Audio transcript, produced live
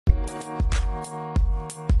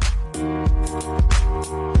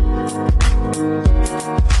Hi,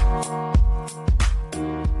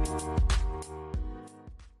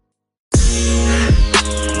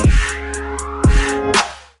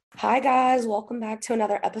 guys. Welcome back to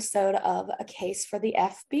another episode of A Case for the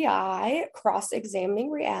FBI,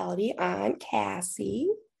 Cross-Examining Reality. I'm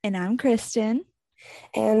Cassie. And I'm Kristen.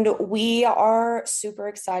 And we are super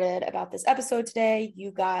excited about this episode today.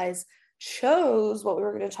 You guys chose what we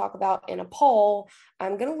were going to talk about in a poll.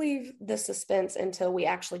 I'm going to leave the suspense until we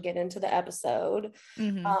actually get into the episode.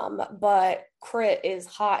 But Crit is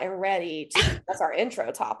hot and ready to that's our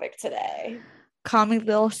intro topic today. Call me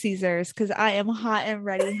Little Caesars because I am hot and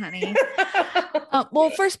ready, honey.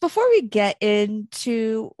 Well, first, before we get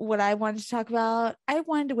into what I wanted to talk about, I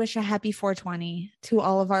wanted to wish a happy 420 to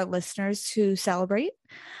all of our listeners who celebrate,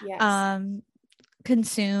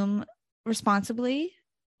 consume responsibly,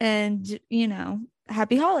 and,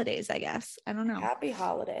 happy holidays, I guess. I don't know. Happy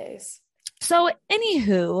holidays. So,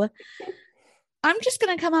 anywho, I'm just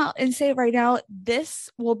going to come out and say right now, this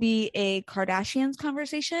will be a Kardashians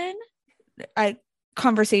conversation.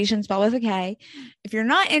 Conversation spelled with a K. If you're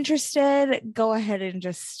not interested, go ahead and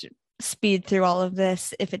just speed through all of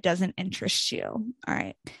this if it doesn't interest you. All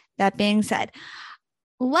right. That being said,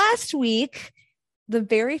 last week, the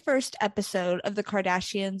very first episode of the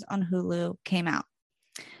Kardashians on Hulu came out.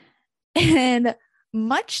 And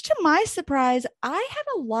much to my surprise, I had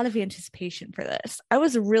a lot of anticipation for this. I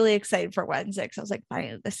was really excited for Wednesday because I was like,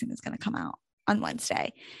 finally, this thing is going to come out on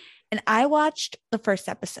Wednesday. And I watched the first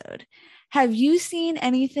episode. Have you seen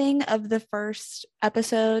anything of the first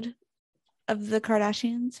episode of the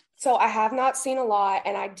Kardashians? So I have not seen a lot,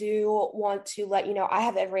 and I do want to let you know, I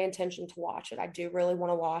have every intention to watch it. I do really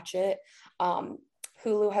want to watch it.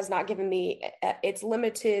 Hulu has not given me, it's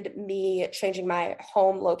limited me changing my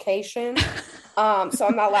home location. So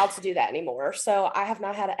I'm not allowed to do that anymore. So I have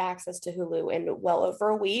not had access to Hulu in well over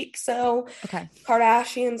a week. So okay,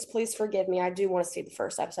 Kardashians, please forgive me. I do want to see the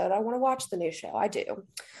first episode. I want to watch the new show. I do.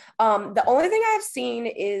 The only thing I've seen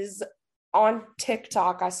is on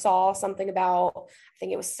TikTok. I saw something about, I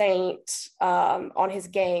think it was Saint on his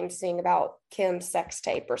game saying about Kim's sex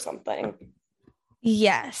tape or something.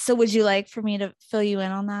 Yes. So would you like for me to fill you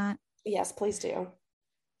in on that? Yes, please do.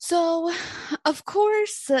 So, of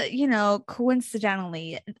course,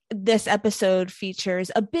 coincidentally, this episode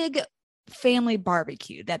features a big family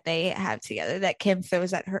barbecue that they have together that Kim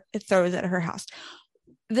throws at her house.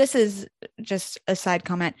 This is just a side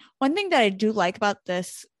comment. One thing that I do like about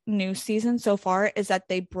this new season so far is that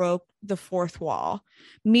they broke the fourth wall,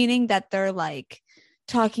 meaning that they're like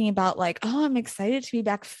talking about like, oh, I'm excited to be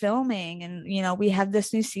back filming, and we have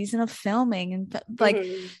this new season of filming, and like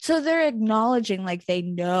so they're acknowledging like they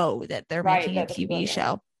know that they're making a TV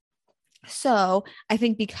show. So I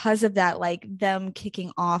think because of that, like them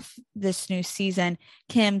kicking off this new season,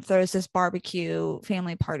 Kim throws this barbecue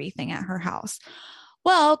family party thing at her house.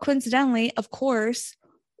 Well, coincidentally, of course,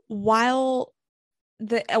 while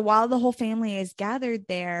the whole family is gathered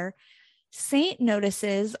there, Saint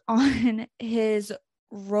notices on his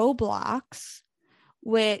Roblox,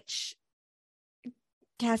 which,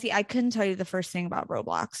 Cassie, I couldn't tell you the first thing about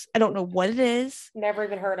Roblox. I don't know what it is. Never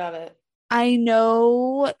even heard of it. I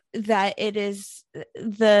know that it is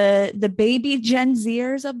the baby Gen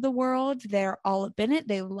Zers of the world. They're all up in it.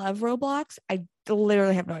 They love Roblox. I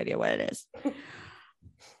literally have no idea what it is.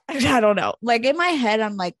 I don't know. Like in my head,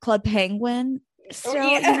 I'm like Club Penguin still, so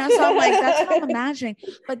I'm like, that's what I'm imagining.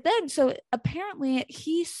 But then, so apparently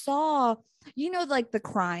he saw, like the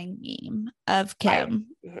crying meme of Kim.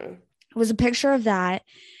 Right. Mm-hmm. It was a picture of that.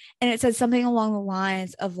 And it said something along the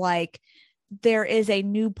lines of like, there is a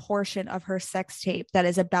new portion of her sex tape that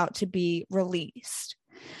is about to be released.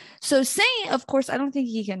 So Saint, of course, I don't think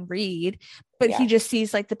he can read, but he just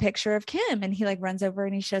sees like the picture of Kim, and he like runs over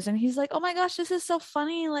and he shows him. He's like, oh my gosh, this is so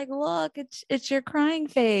funny. Like, look, it's your crying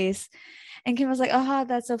face. And Kim was like, oh,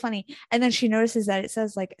 that's so funny. And then she notices that it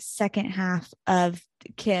says like second half of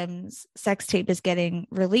Kim's sex tape is getting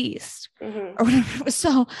released or whatever. So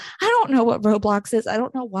I don't know what Roblox is. I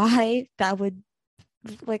don't know why that would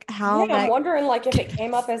like how I'm wondering like if it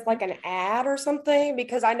came up as like an ad or something,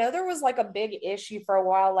 because I know there was like a big issue for a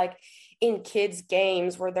while like in kids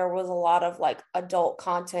games where there was a lot of like adult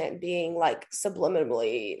content being like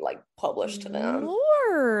subliminally like published to them.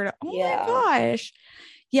 Lord, oh my gosh.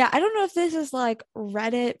 Yeah, I don't know if this is like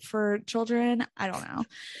Reddit for children. I don't know.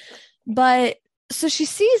 But so she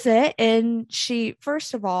sees it, and she,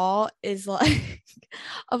 first of all, is like,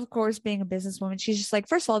 of course, being a businesswoman, she's just like,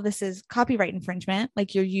 first of all, this is copyright infringement.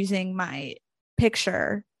 Like, you're using my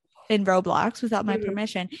picture in Roblox without my Mhm.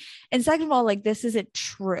 permission. And second of all, like this isn't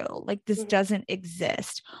true. Like this Mhm. doesn't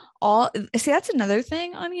exist. All see, that's another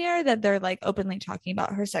thing on here that they're like openly talking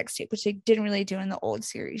about her sex tape, which they didn't really do in the old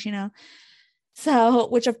series, you know? So,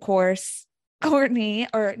 which of course, Courtney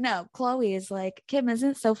or no, Chloe is like, Kim,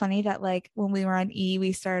 isn't it so funny that like when we were on E,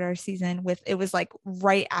 we started our season with it was like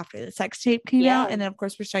right after the sex tape came out. Yeah, And then of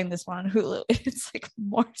course we're starting this one on Hulu. It's like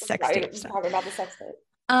more sex tape right. stuff. Talking about the sex tape.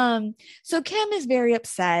 So Kim is very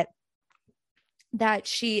upset that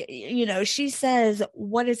she, you know, she says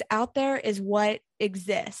what is out there is what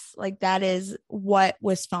exists. Like that is what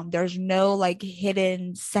was filmed. There's no like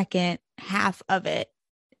hidden second half of it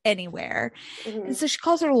anywhere. And Mhm. so she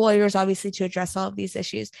calls her lawyers obviously to address all of these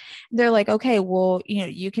issues. They're like, okay, well, you know,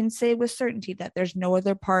 you can say with certainty that there's no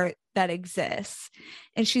other part that exists.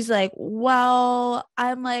 And she's like, well,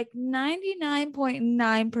 I'm like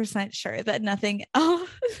 99.9% sure that nothing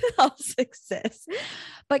else exists.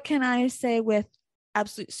 But can I say with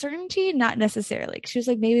absolute certainty? Not necessarily. She was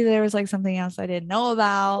like, maybe there was like something else I didn't know Well,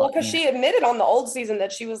 about, because you know. she admitted on the old season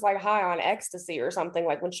that she was like high on ecstasy or something,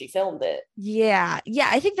 like when she filmed it. Yeah,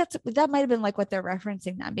 I think that might have been like what they're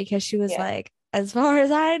referencing then, because she was Yeah. like, as far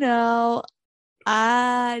as I know,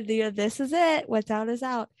 you know, this is it. What's out is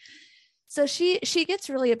out. So she gets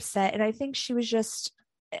really upset, and I think she was just,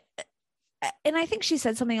 and I think she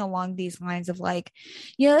said something along these lines of like,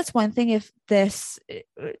 you know, that's one thing if this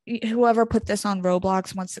whoever put this on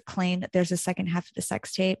Roblox wants to claim that there's a second half of the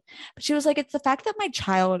sex tape, but she was like, it's the fact that my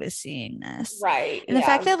child is seeing this, Right. and the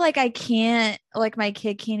fact Yeah. that like I can't, like my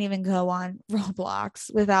kid can't even go on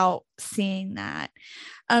Roblox without seeing that.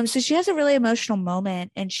 So she has a really emotional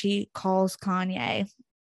moment, and she calls Kanye,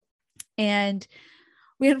 and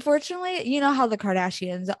we unfortunately, you know how the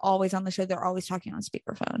Kardashians always on the show, they're always talking on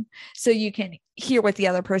speakerphone. So you can hear what the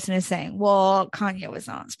other person is saying. Well, Kanye was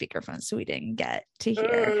not on speakerphone, so we didn't get to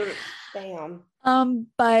hear. Damn.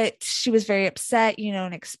 But she was very upset, you know,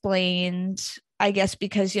 and explained, I guess,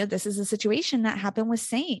 because you know, this is a situation that happened with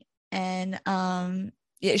Saint. And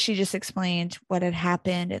yeah, she just explained what had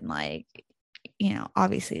happened, and like, you know,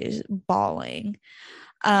 obviously is bawling.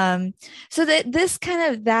 Um, so that this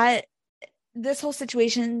kind of that this whole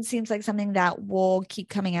situation seems like something that will keep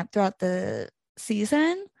coming up throughout the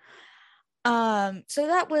season. So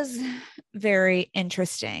that was very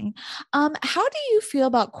interesting. How do you feel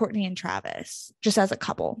about Courtney and Travis just as a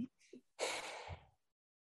couple?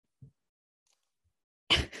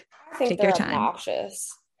 I think Take your they're time. obnoxious.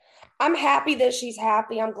 I'm happy that she's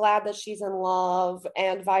happy. I'm glad that she's in love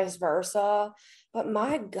and vice versa. But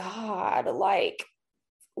my God, like,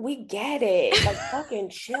 we get it. Like, fucking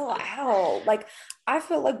chill out. Like, I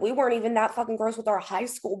feel like we weren't even that fucking gross with our high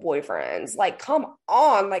school boyfriends. Like, come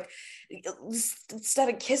on. Like, instead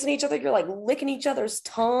of kissing each other, you're like licking each other's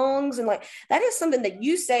tongues. And like, that is something that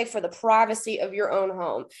you say for the privacy of your own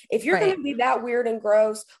home. If you're going Right. to be that weird and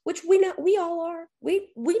gross, which we know we all are, we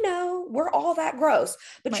know we're all that gross,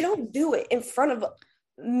 but you Right. don't do it in front of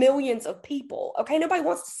millions of people. Okay. Nobody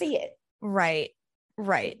wants to see it. Right.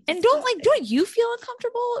 Right. It's And don't disgusting. you feel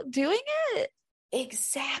uncomfortable doing it?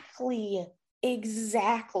 Exactly.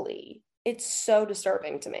 Exactly. It's so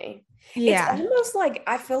disturbing to me. It's Yeah. almost like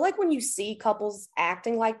I feel like when you see couples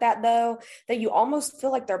acting like that, though, that you almost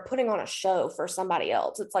feel like they're putting on a show for somebody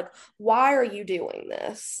else. It's like, why are you doing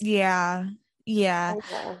this? Yeah. Yeah.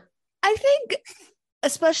 Okay. I think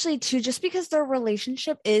especially too just because their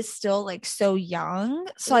relationship is still like so young,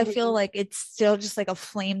 so I feel Mhm. like it's still just like a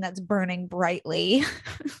flame that's burning brightly,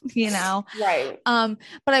 you know. Right.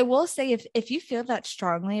 But I will say, if you feel that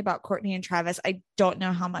strongly about Courtney and Travis, I don't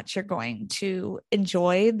know how much you're going to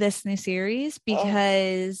enjoy this new series, Oh,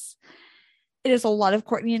 because it is a lot of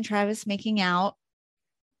Courtney and Travis making out,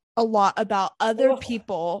 a lot about other oh,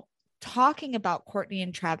 people talking about Courtney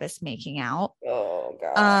and Travis making out, oh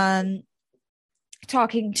God. um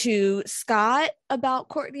talking to Scott about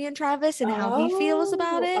Courtney and Travis and how he feels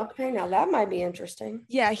about Oh, it. okay. Now that might be interesting.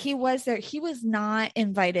 Yeah, he was there. He was not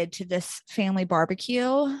invited to this family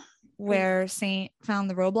barbecue where Saint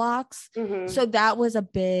found the Roblox. Mm-hmm. So that was a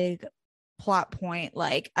big plot point.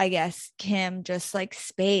 Like, I guess Kim just like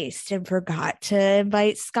spaced and forgot to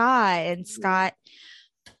invite Scott. And Scott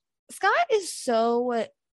is so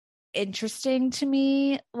interesting to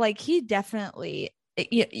me. Like, he definitely,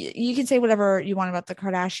 you can say whatever you want about the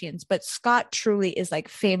Kardashians, but Scott truly is like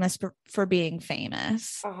famous for being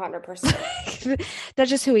famous. 100%. That's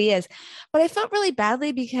just who he is. But I felt really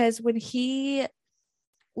badly because when he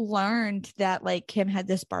learned that like Kim had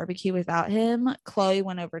this barbecue without him, Chloe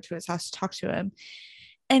went over to his house to talk to him.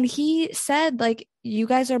 And he said, like, you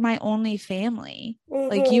guys are my only family.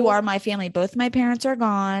 Like, you Mm-hmm. are my family. Both my parents are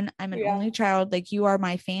gone. I'm an Yeah. only child. Like, you are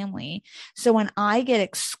my family. So when I get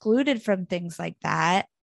excluded from things like that,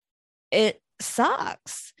 it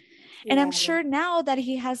sucks. And I'm Yeah. sure now that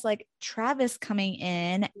he has like Travis coming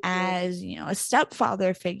in as, a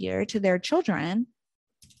stepfather figure to their children,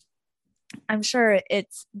 I'm sure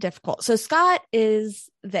it's difficult. So Scott is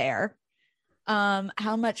there.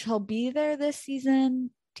 How much he'll be there this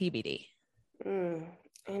season, TBD. Mm,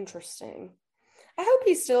 interesting. I hope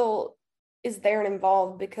he still is there and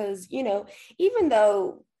involved because, even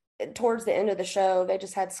though towards the end of the show, they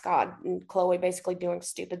just had Scott and Chloe basically doing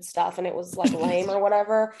stupid stuff and it was like lame or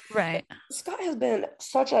whatever. Right. Scott has been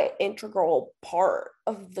such an integral part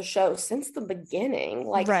of the show since the beginning.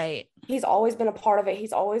 Like, Right. he's always been a part of it.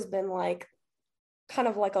 He's always been like kind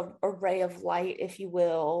of like a ray of light, if you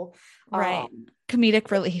will. Right. Comedic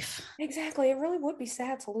relief. Exactly. It really would be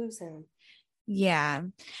sad to lose him. Yeah.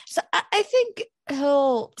 So I think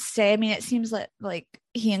he'll stay. I mean, it seems like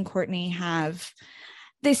he and Courtney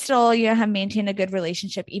they still, have maintained a good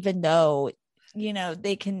relationship, even though,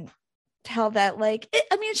 they can tell that I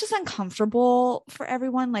mean, it's just uncomfortable for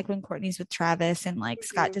everyone. Like when Courtney's with Travis and like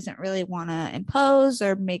Scott doesn't really want to impose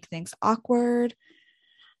or make things awkward.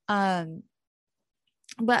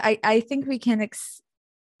 But I think we can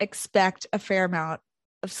expect a fair amount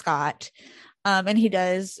of Scott. And he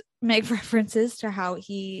does make references to how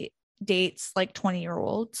he dates like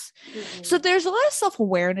 20-year-olds. So there's a lot of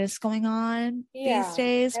self-awareness going on these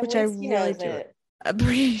days, At which I least he really knows do it.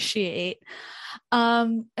 appreciate.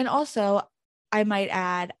 And also I might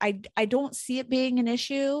add, I don't see it being an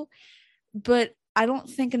issue, but I don't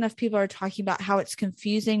think enough people are talking about how it's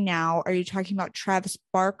confusing now. Are you talking about Travis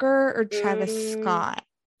Barker or Travis Scott?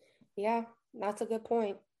 Yeah, that's a good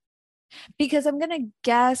point. Because I'm gonna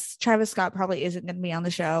guess Travis Scott probably isn't gonna be on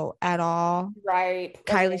the show at all. Right.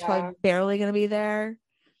 Kylie's Yeah. probably barely gonna be there.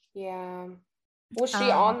 Yeah. Was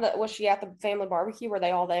she Um, at the family barbecue? Were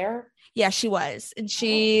they all there? yeah, she was, and Oh.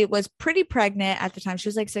 she was pretty pregnant at the time. She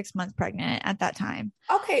was like 6 months pregnant at that time.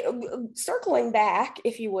 Okay, circling back,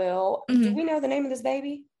 if you will, do Mhm. we know the name of this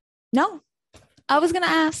baby? No, I was gonna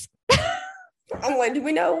ask. I'm like, do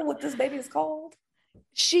we know what this baby is called?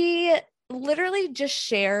 She literally just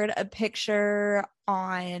shared a picture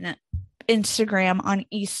on Instagram on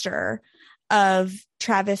Easter of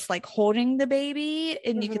Travis like holding the baby,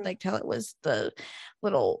 and you could like tell it was the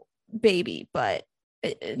little baby, but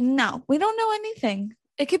no, we don't know anything.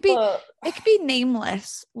 It could be Look,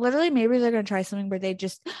 nameless. Literally, maybe they're gonna try something where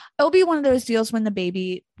it'll be one of those deals when the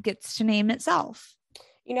baby gets to name itself.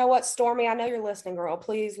 you know what, Stormy? I know you're listening, girl.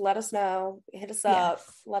 Please let us know. Hit us up.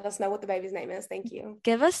 Yes. Let us know what the baby's name is. Thank you.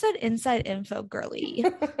 Give us that inside info, girly.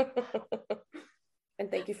 And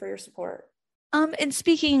thank you for your support. And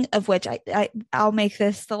speaking of which, I'll make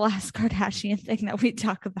this the last Kardashian thing that we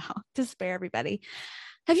talk about to spare everybody.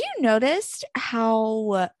 Have you noticed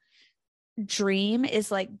how Dream is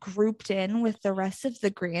like grouped in with the rest of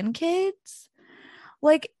the grandkids?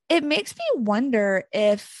 Like, it makes me wonder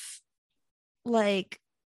if like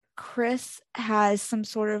Kris has some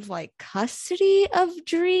sort of like custody of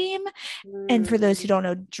Dream. And for those who don't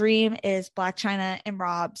know, Dream is Blac Chyna and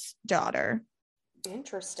Rob's daughter.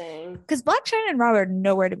 Interesting. Because Blac Chyna and Rob are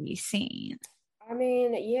nowhere to be seen. I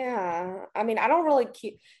mean, yeah. I mean, I don't really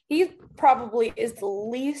keep. He probably is the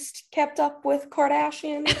least kept up with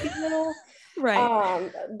Kardashian, if you will.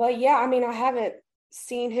 Right. But yeah, I mean, I haven't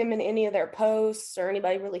seen him in any of their posts or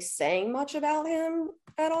anybody really saying much about him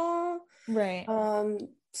at all. Right.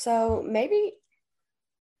 So maybe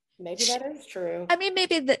that is true. I mean,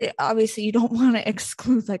 maybe obviously you don't want to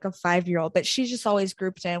exclude like a 5-year-old, but she's just always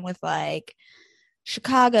grouped in with like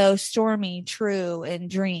Chicago, Stormy, True, and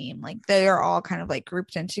Dream. Like they are all kind of like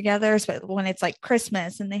grouped in together. So when it's like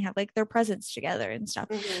Christmas and they have like their presents together and stuff.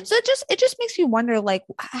 So it just makes me wonder like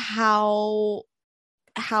how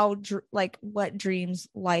like what Dream's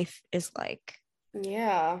life is like.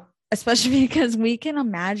 Yeah. Especially because we can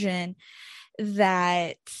imagine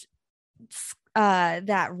that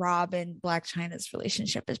that Rob and Blac Chyna's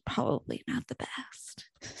relationship is probably not the best.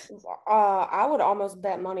 I would almost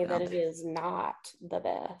bet money that it Okay. is not the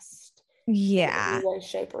best. Yeah. In any way,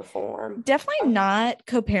 shape, or form. Definitely not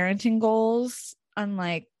co-parenting goals,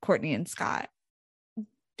 unlike Courtney and Scott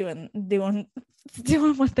doing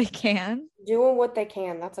what they can. Doing what they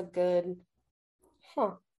can. That's a good.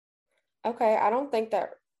 Huh. Okay. I don't think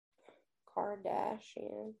that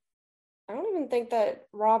Kardashian. I don't even think that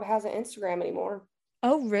Rob has an Instagram anymore.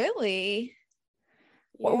 Oh, really?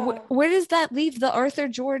 Yeah. Where does that leave the Arthur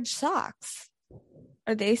George socks?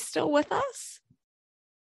 Are they still with us?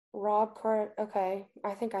 Rob Cart. Okay,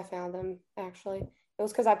 I think I found him actually. It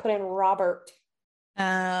was because I put in Robert. Oh,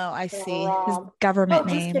 I Yeah, see. His Rob. government Oh,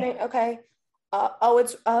 just name. kidding. Okay.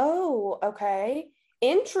 Okay.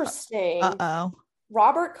 Interesting. Uh-oh.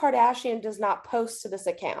 Robert Kardashian does not post to this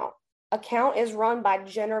account. Account is run by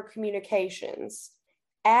Jenner Communications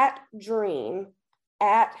at Dream,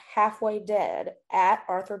 at Halfway Dead, at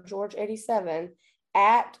Arthur George 87,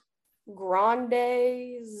 at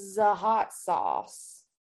Grande Hot Sauce.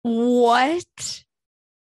 What?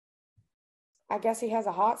 I guess he has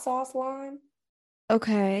a hot sauce line.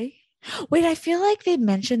 Okay. Wait, I feel like they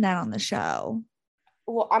mentioned that on the show.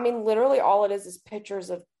 Well, I mean, literally all it is pictures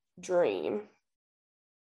of Dream.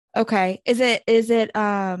 Okay. Is it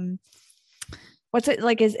what's it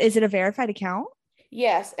like? Is it a verified account?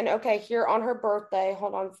 Yes, and okay, here on her birthday,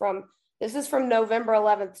 hold on, from this is from November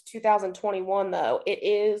 11th, 2021 though. It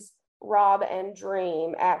is Rob and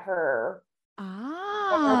Dream at her MLB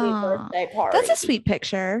Ah, birthday that's a party. sweet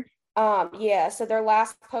picture. Yeah, so their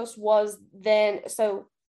last post was then so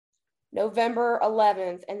November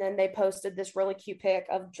 11th, and then they posted this really cute pic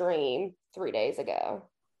of Dream 3 days ago.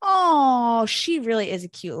 Oh, she really is a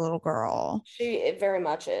cute little girl. She it very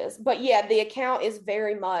much is. But yeah, the account is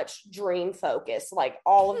very much Dream focused. Like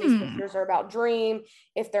all of these Hmm. pictures are about Dream.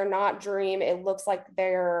 If they're not Dream, it looks like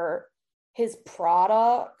they're his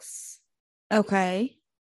products. Okay.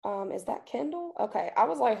 Is that Kendall? Okay. I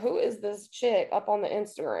was like, who is this chick up on the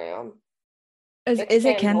Instagram? It's Is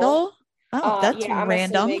it Kendall. Kendall? Oh, that's Yeah, I'm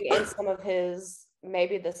random. assuming in some of his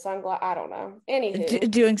maybe the sunglass. I don't know. Anywho,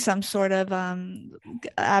 Doing some sort of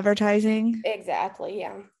advertising. exactly.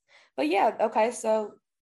 Yeah. But yeah, okay, so All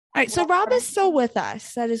right, so Rob is still with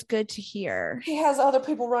us. That is good to hear. he has other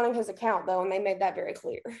people running his account though, and they made that very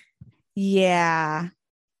clear. Yeah.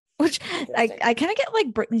 Which I, Interesting. I kind of get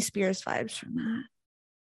like Britney Spears vibes from that.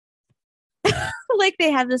 Like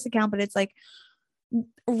they have this account, but it's like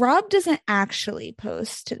Rob doesn't actually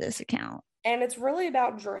post to this account. And it's really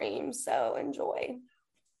about dreams, so enjoy.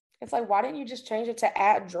 It's like, why didn't you just change it to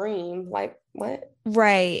at dream? Like, what?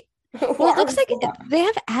 Right. Well, Why it are we looks like still about- they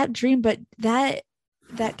have at dream, but that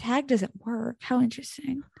tag doesn't work. How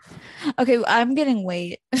interesting. Okay, I'm getting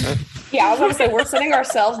weight. Yeah, I was gonna say we're sending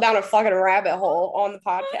ourselves down a fucking rabbit hole on the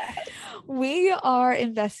podcast. We are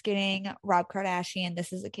investigating Rob Kardashian.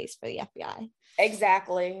 This is a case for the FBI.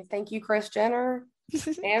 Exactly. Thank you, Chris Jenner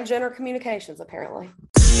and Jenner Communications, apparently.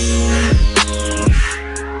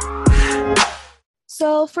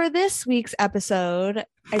 So, for this week's episode,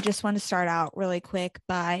 I just want to start out really quick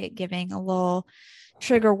by giving a little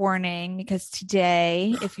trigger warning because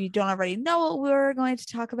today, if you don't already know what we're going to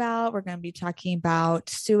talk about, we're going to be talking about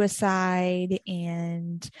suicide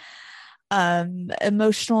and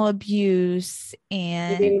emotional abuse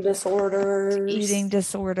and eating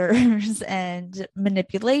disorders and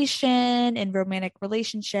manipulation and romantic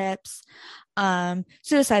relationships.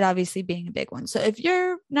 Suicide obviously being a big one. So if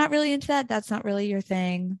you're not really into that, that's not really your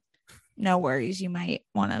thing, no worries. You might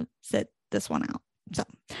want to sit this one out. So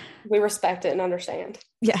we respect it and understand.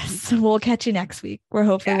 Yes, we'll catch you next week. We're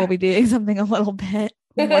hopefully we'll be doing something a little bit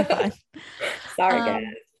more fun. Sorry, guys.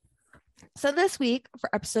 So this week for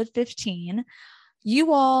episode 15, we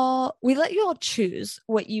let you all choose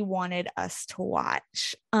what you wanted us to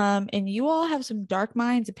watch. And you all have some dark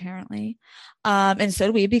minds apparently. And so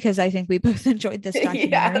do we, because I think we both enjoyed this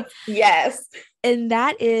documentary. Yes. And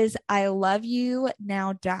that is I Love You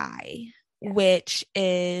Now Die, which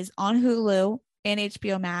is on Hulu and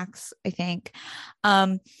HBO Max, I think.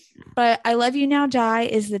 But I Love You Now Die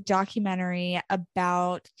is the documentary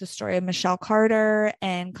about the story of Michelle Carter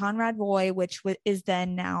and Conrad Roy, which is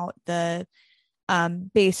then now the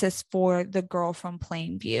basis for the Girl from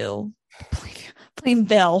Plainville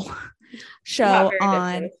show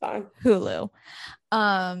on Hulu.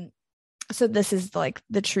 So this is like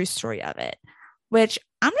the true story of it, which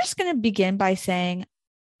I'm just going to begin by saying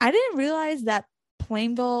I didn't realize that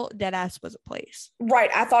Plainville deadass was a place. Right.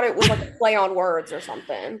 I thought it was like a play on words or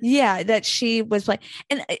something. Yeah, that she was playing.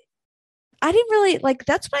 And I didn't really like,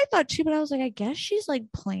 that's what I thought too, but I was like, I guess she's like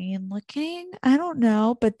plain looking. I don't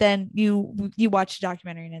know. But then you watch the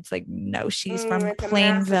documentary and it's like, no, she's from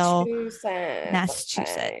Plainville,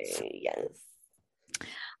 Massachusetts. Okay. Yes.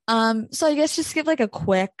 So I guess just give like a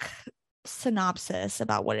quick synopsis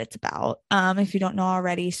about what it's about. If you don't know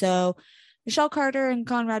already. So Michelle Carter and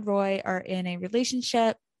Conrad Roy are in a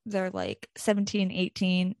relationship. They're like 17,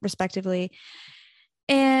 18 respectively.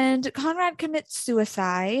 And Conrad commits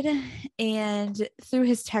suicide. And through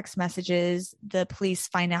his text messages, the police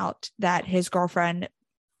find out that his girlfriend,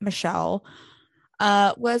 Michelle,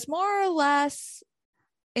 was more or less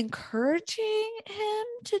encouraging him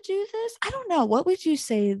to do this. I don't know. What would you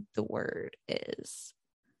say the word is?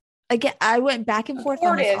 Again, I went back and forth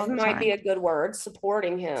on this all Supportive the might be time. a good word.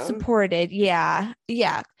 Supporting him. Supported. Yeah.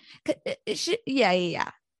 Yeah.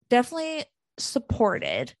 Yeah. Definitely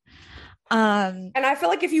supported. And I feel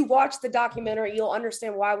like if you watch the documentary, you'll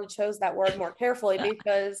understand why we chose that word more carefully,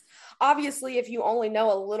 because obviously, if you only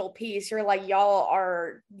know a little piece, you're like, y'all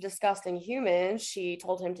are disgusting humans. She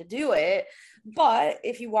told him to do it. But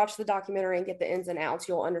if you watch the documentary and get the ins and outs,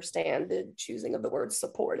 you'll understand the choosing of the word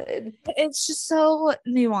supported. It's just so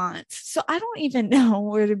nuanced. So I don't even know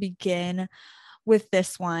where to begin with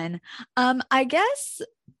this one. I guess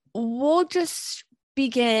we'll just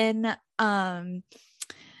begin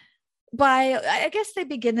by, I guess they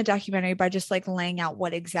begin the documentary by just like laying out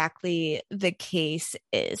what exactly the case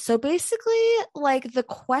is. So basically, like the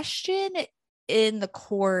question in the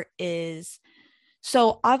court is,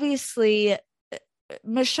 so obviously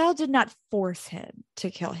Michelle did not force him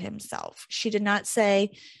to kill himself. She did not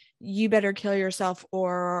say, you better kill yourself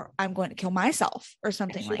or I'm going to kill myself or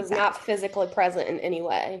something like that. She was not physically present in any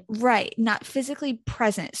way. Right. Not physically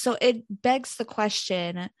present. So it begs the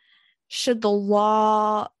question, should the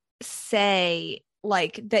law say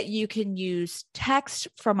like that you can use text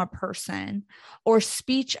from a person or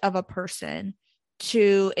speech of a person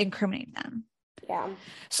to incriminate them? Yeah.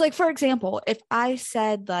 So like, for example, if I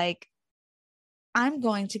said like, I'm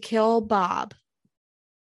going to kill Bob,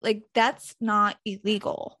 like that's not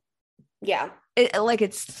illegal. Yeah. Like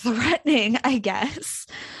it's threatening, I guess.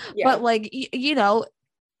 Yeah. But like, you know,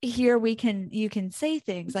 here you can say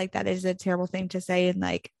things like that is a terrible thing to say and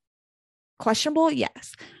like questionable.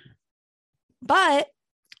 Yes. But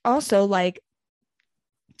also like,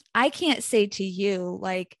 I can't say to you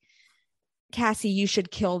like, Cassie, you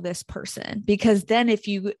should kill this person, because then if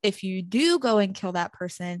you do go and kill that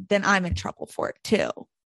person, then I'm in trouble for it too.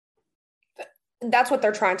 That's what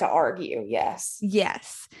they're trying to argue. Yes.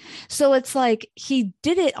 So it's like he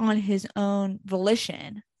did it on his own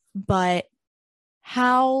volition, but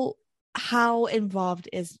how involved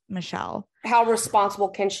is Michelle? How responsible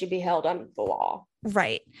can she be held under the law?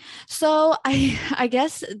 Right. So I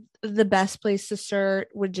guess the best place to start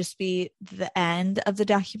would just be the end of the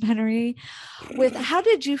documentary with, how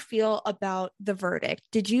did you feel about the verdict?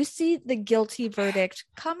 Did you see the guilty verdict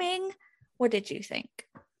coming? What did you think?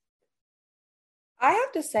 I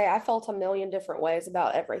have to say, I felt a million different ways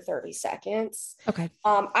about every 30 seconds. Okay.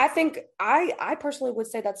 I think I personally would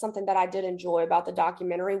say that's something that I did enjoy about the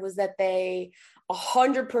documentary, was that they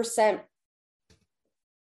 100%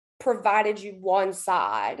 provided you one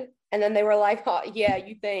side, and then they were like, oh, yeah,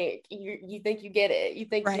 you think you get it, you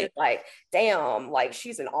think you're like, damn, like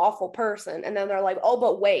she's an awful person, and then they're like, oh,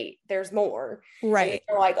 but wait, there's more, right? And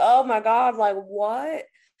they're like, oh my god, like what?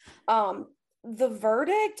 The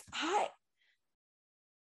verdict, I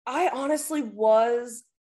honestly was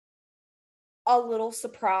a little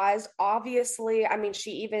surprised. Obviously, I mean,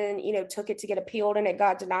 she even, took it to get appealed and it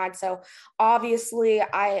got denied. So obviously,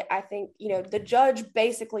 I think, the judge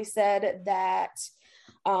basically said that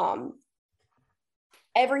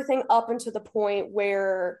everything up until the point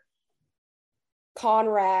where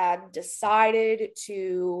Conrad decided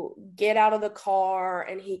to get out of the car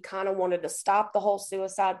and he kind of wanted to stop the whole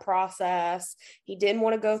suicide process. He didn't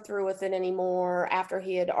want to go through with it anymore after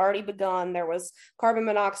he had already begun. There was carbon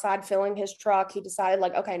monoxide filling his truck. He decided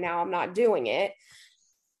like, okay, now I'm not doing it.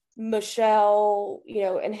 Michelle,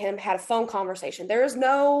 and him had a phone conversation. There is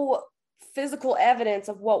no physical evidence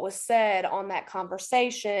of what was said on that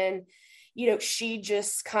conversation. She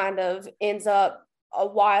just kind of ends up a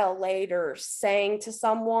while later saying to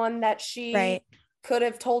someone that she could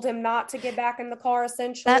have told him not to get back in the car,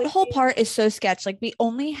 essentially. That whole part is so sketch. Like we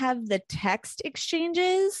only have the text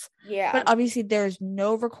exchanges, but obviously there's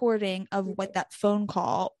no recording of what that phone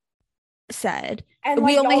call said. And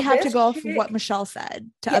we only have to go off of what Michelle said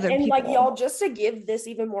to other people. And like, y'all, just to give this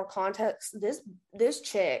even more context, this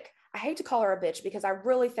chick, I hate to call her a bitch because I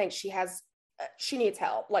really think she needs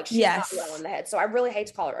help. Like she's not well in the head. So I really hate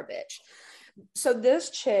to call her a bitch. So this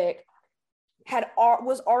chick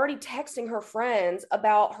was already texting her friends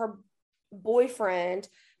about her boyfriend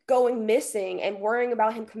going missing and worrying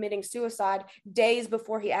about him committing suicide days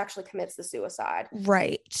before he actually commits the suicide.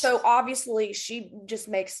 Right. So obviously she just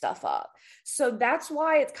makes stuff up. So that's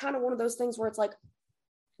why it's kind of one of those things where it's like,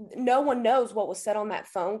 no one knows what was said on that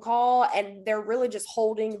phone call, and they're really just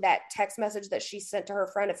holding that text message that she sent to her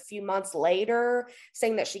friend a few months later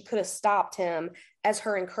saying that she could have stopped him as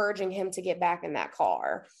her encouraging him to get back in that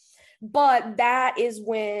car. But that is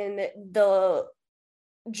when the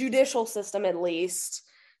judicial system at least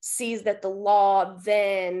sees that the law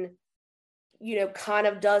then kind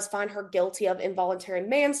of does find her guilty of involuntary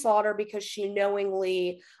manslaughter because she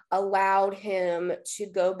knowingly allowed him to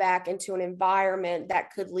go back into an environment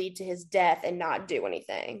that could lead to his death and not do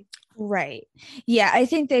anything. Right. Yeah, I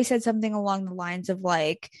think they said something along the lines of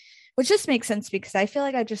like, which just makes sense because I feel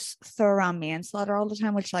like I just throw around manslaughter all the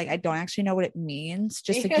time, which like I don't actually know what it means.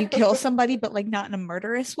 Just like you kill somebody, but like not in a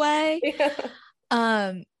murderous way.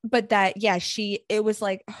 Yeah. But that, yeah, it was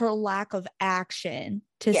like her lack of action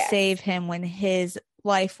to Yes. save him when his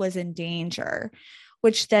life was in danger,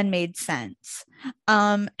 which then made sense.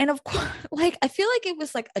 And of course, like I feel like it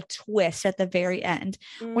was like a twist at the very end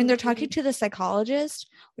when they're talking to the psychologist,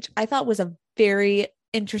 which I thought was a very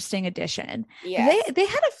interesting addition. Yes. They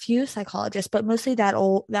had a few psychologists, but mostly that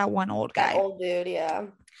one old guy. That old dude, yeah.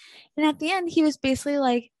 And at the end, he was basically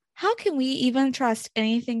like, how can we even trust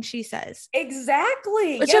anything she says?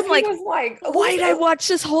 Exactly. Which yes, I'm like, oh, why did I watch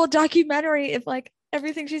this whole documentary if like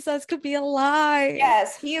everything she says could be a lie?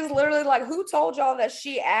 Yes, he is literally like, who told y'all that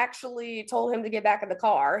she actually told him to get back in the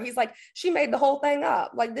car? He's like, she made the whole thing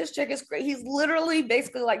up. Like, this chick is crazy. He's literally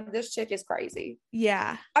basically like, this chick is crazy.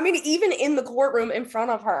 Yeah. I mean, even in the courtroom in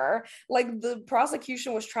front of her, like the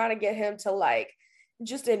prosecution was trying to get him to like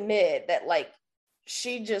just admit that like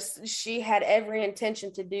she had every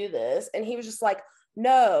intention to do this. And he was just like,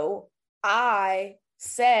 no, I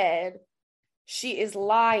said she is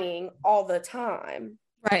lying all the time.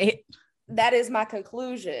 Right. That is my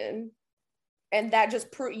conclusion. And that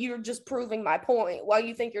you're just proving my point while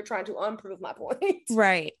you think you're trying to unprove my point.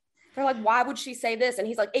 Right. They're like, why would she say this? And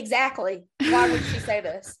he's like, exactly. Why would she say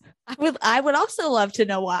this? I would also love to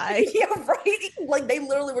know why. Yeah, right. Like they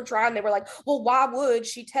literally were trying. They were like, well, why would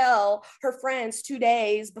she tell her friends 2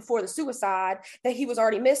 days before the suicide that he was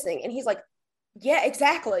already missing? And he's like, yeah,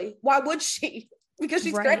 exactly. Why would she? Because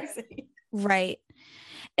she's crazy. Right.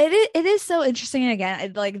 It is so interesting. And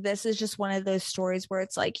again, like this is just one of those stories where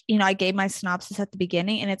it's like, I gave my synopsis at the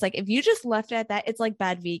beginning and it's like, if you just left it at that, it's like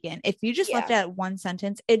Bad Vegan. If you just left it at one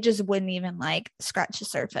sentence, it just wouldn't even like scratch the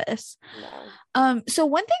surface. No. So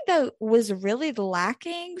one thing that was really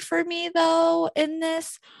lacking for me though in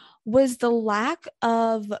this was the lack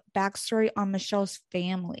of backstory on Michelle's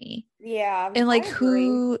family. Yeah. And like if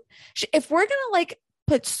we're gonna like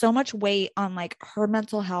put so much weight on like her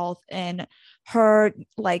mental health and her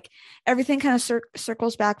like everything kind of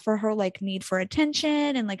circles back for her like need for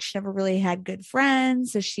attention and like she never really had good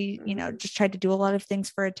friends, so she just tried to do a lot of things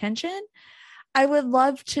for attention. I would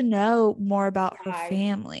love to know more about her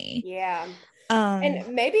family. Yeah.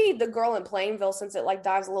 And maybe the girl in Plainville, since it like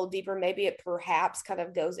dives a little deeper, maybe it perhaps kind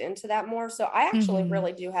of goes into that more. So I actually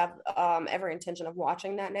really do have every intention of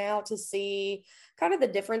watching that now to see kind of the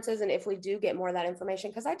differences and if we do get more of that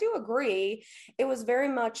information. Because I do agree, it was very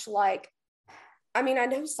much like, I mean, I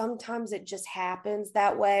know sometimes it just happens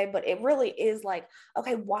that way, but it really is like,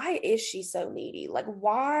 okay, why is she so needy? Like,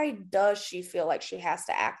 why does she feel like she has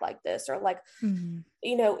to act like this? Or like,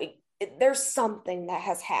 there's something that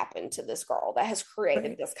has happened to this girl that has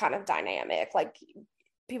created this kind of dynamic. Like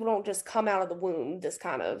people don't just come out of the womb this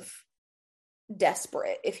kind of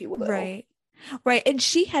desperate, if you will. Right. And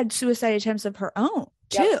she had suicide attempts of her own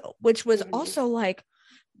too, which was also like,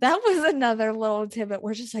 that was another little tidbit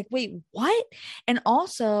where it's just like, wait, what? And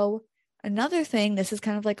also another thing, this is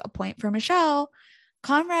kind of like a point for Michelle.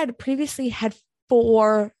 Conrad previously had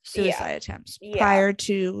 4 suicide attempts prior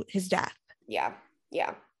to his death. Yeah.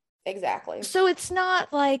 Exactly. So it's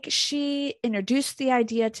not like she introduced the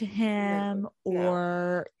idea to him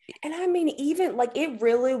or. And I mean, even like it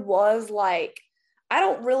really was like,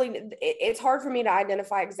 it's hard for me to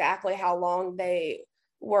identify exactly how long they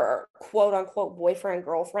were quote unquote boyfriend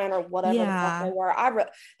girlfriend or whatever the fuck they were.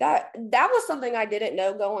 That was something I didn't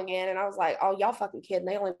know going in, and I was like, oh, y'all fucking kidding,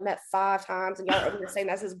 they only met 5 times and y'all over here saying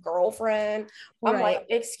that's his girlfriend. I'm like,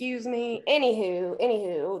 excuse me.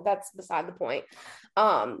 Anywho, that's beside the point.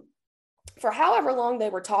 For however long they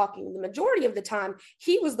were talking, the majority of the time,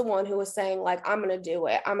 he was the one who was saying, like, I'm going to do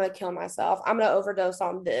it. I'm going to kill myself. I'm going to overdose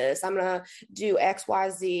on this. I'm going to do X, Y,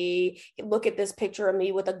 Z. Look at this picture of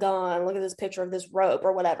me with a gun. Look at this picture of this rope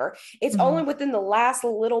or whatever. It's only within the last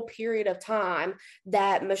little period of time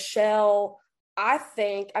that Michelle,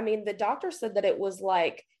 the doctor said that it was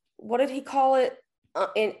like, what did he call it?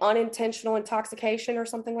 Unintentional intoxication or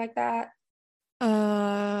something like that.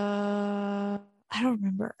 I don't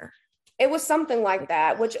remember. It was something like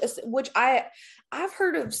that, which I've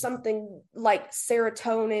heard of something like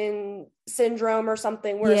serotonin syndrome or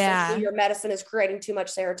something where essentially your medicine is creating too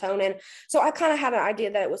much serotonin. So I kind of had an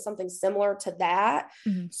idea that it was something similar to that.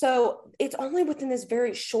 So it's only within this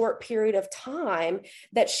very short period of time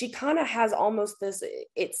that she kind of has almost this,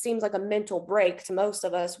 it seems like a mental break to most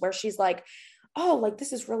of us, where she's like, oh, like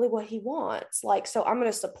this is really what he wants. Like, so I'm going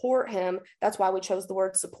to support him. That's why we chose the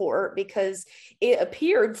word support, because it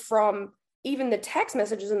appeared from even the text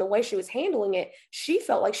messages and the way she was handling it, she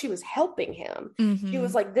felt like she was helping him. She Mm-hmm.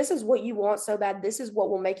 was like, this is what you want so bad. This is what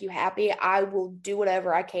will make you happy. I will do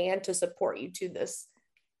whatever I can to support you to this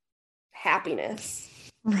happiness.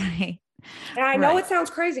 Right. And I know Right. it sounds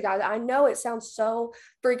crazy, guys. I know it sounds so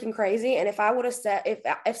freaking crazy. And if I would have said,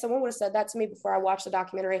 if someone would have said that to me before I watched the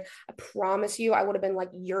documentary, I promise you, I would have been like,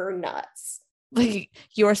 "You're nuts." Like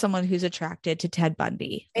you're someone who's attracted to Ted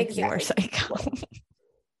Bundy. Like you are Exactly. psycho.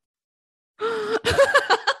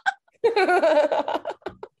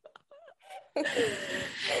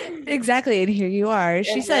 Exactly. And here you are. And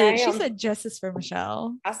here I She am. said justice for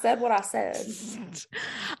Michelle. I said what I said.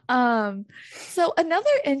 um so another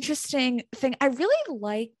interesting thing I really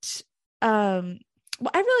liked,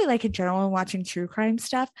 well, I really like in general when watching true crime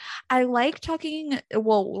stuff. I like talking,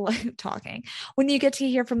 well, like talking when you get to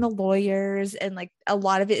hear from the lawyers, and like a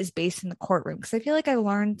lot of it is based in the courtroom, because I feel like I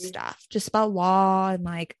learned stuff just about law, and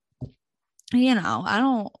like,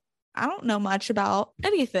 I don't know much about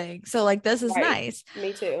anything. So like this is Right. nice.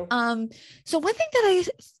 Me too. So one thing that I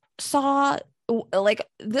saw, like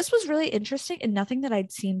this was really interesting and nothing that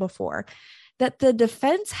I'd seen before, that the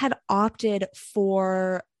defense had opted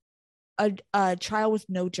for a trial with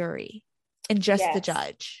no jury and just the Yes.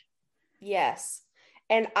 judge. Yes.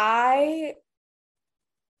 And I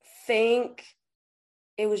think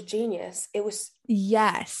it was genius.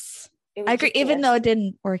 Yes. It I was agree, even genius. though it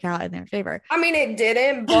didn't work out in their favor. I mean, it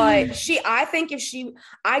didn't, but I think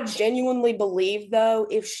I genuinely believe though,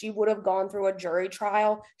 if she would have gone through a jury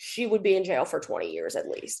trial, she would be in jail for 20 years at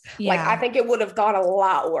least. Like, I Yeah, think it would have gone a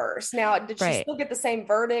lot worse. Now, did she right. still get the same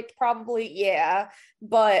verdict? Probably, yeah,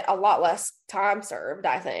 but a lot less time served,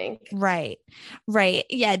 I think. Right. Right.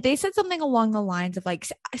 Yeah. They said something along the lines of like,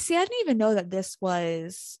 see, I didn't even know that this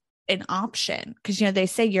was an option, because, they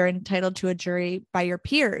say you're entitled to a jury by your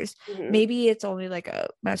peers. Mhm. Maybe it's only like a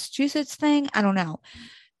Massachusetts thing. I don't know.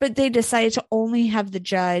 But they decided to only have the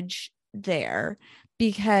judge there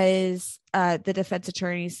because the defense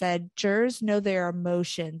attorney said jurors know their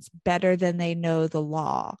emotions better than they know the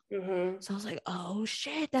law. Mhm. So I was like, oh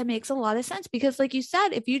shit, that makes a lot of sense. Because, like you said,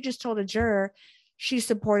 if you just told a juror she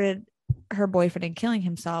supported her boyfriend in killing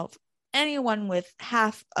himself, anyone with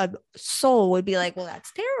half a soul would be like, well,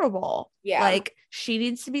 that's terrible. Yeah. Like, she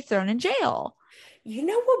needs to be thrown in jail. You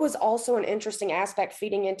know what was also an interesting aspect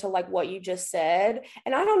feeding into like what you just said?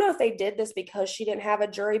 And I don't know if they did this because she didn't have a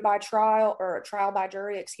jury by trial or a trial by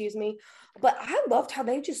jury, excuse me. But I loved how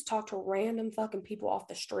they just talked to random fucking people off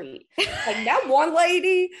the street. Like that one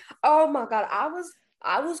lady, oh my God,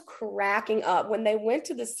 I was cracking up when they went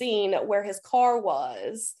to the scene where his car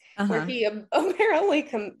was, where Uh-huh. he apparently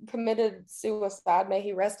committed suicide. May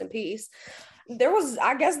he rest in peace. There was,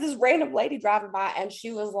 I guess, this random lady driving by, and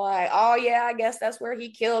she was like, "Oh yeah, I guess that's where he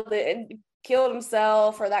killed it and killed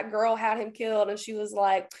himself, or that girl had him killed." And she was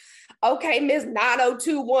like, "Okay, Miss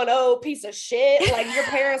 90210, piece of shit. Like your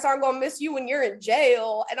parents aren't gonna miss you when you're in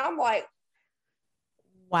jail." And I'm like,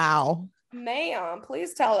 Wow. "Ma'am,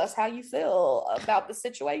 please tell us how you feel about the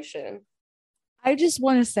situation." I just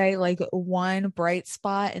want to say, like, one bright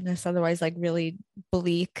spot in this otherwise, like, really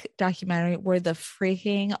bleak documentary were the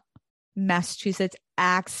freaking Massachusetts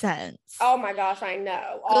accents. Oh my gosh, I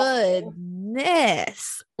know, awful.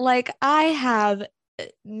 Goodness. Like, I have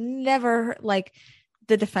never, like,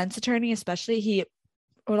 the defense attorney, especially, he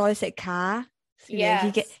would always say car. So like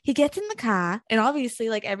Yes, he gets in the car, and obviously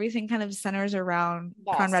like everything kind of centers around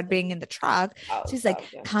Conrad being Boston. in the truck. So Oh, he's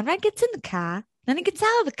like, yeah. Conrad gets in the car, then he gets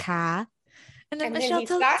out of the car, and then And then Michelle he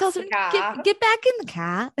starts tells the him car. get back in the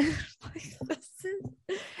car. Like, this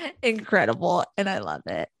is incredible, and I love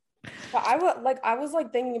it. But I was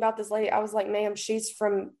like thinking about this lady. I was like, ma'am, she's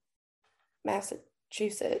from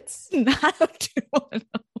Massachusetts. Not too much.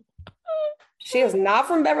 She is not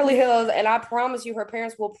from Beverly Hills, and I promise you, her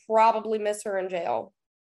parents will probably miss her in jail.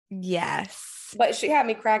 Yes. But she had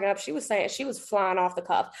me cracking up. She was saying she was flying off the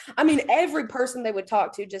cuff. I mean, every person they would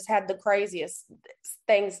talk to just had the craziest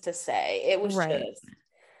things to say. It was Right. just,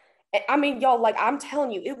 I mean, y'all, like I'm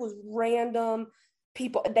telling you, it was random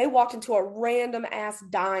people. They walked into a random ass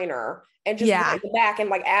diner and just went Yeah. in the back and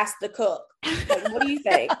like asked the cook, like, what do you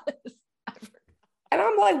think? And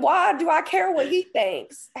I'm like, why do I care what he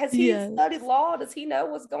thinks? Has he Yeah. studied law? Does he know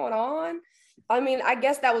what's going on? I mean, I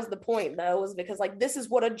guess that was the point, though, was because like this is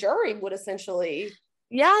what a jury would essentially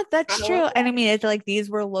Yeah, that's kind of look true. And I like. mean, it's like these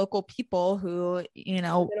were local people who, Should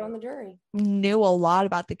have been on the jury. knew a lot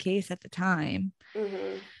about the case at the time.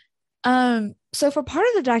 Mm-hmm. So for part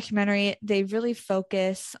of the documentary, they really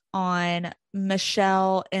focus on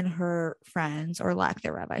Michelle and her friends, or lack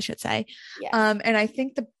thereof, I should say. Yes. And I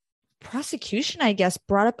think the prosecution, I guess,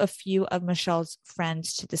 brought up a few of Michelle's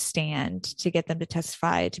friends to the stand to get them to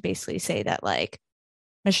testify, to basically say that like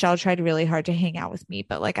Michelle tried really hard to hang out with me,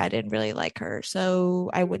 but like I didn't really like her, so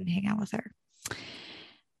I wouldn't hang out with her.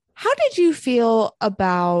 How did you feel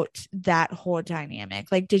about that whole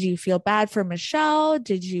dynamic? Like, did you feel bad for Michelle?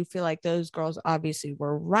 Did you feel like those girls obviously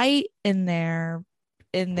were right in their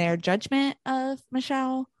judgment of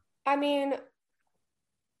Michelle? I mean,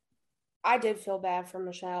 I did feel bad for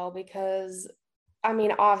Michelle because, I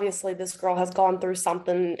mean, obviously this girl has gone through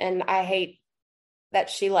something, and I hate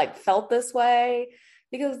that she like felt this way,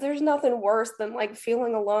 because there's nothing worse than like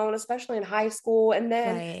feeling alone, especially in high school. And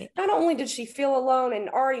then Right. not only did she feel alone and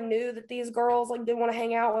already knew that these girls like didn't want to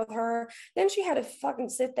hang out with her, then she had to fucking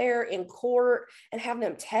sit there in court and have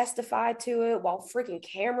them testify to it while freaking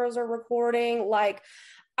cameras are recording. Like,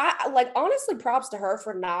 I like, honestly, props to her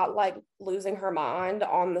for not like losing her mind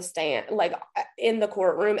on the stand, like in the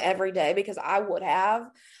courtroom every day, because I would have.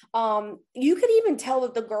 You could even tell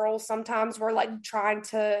that the girls sometimes were like trying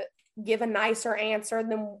to give a nicer answer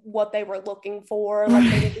than what they were looking for. Like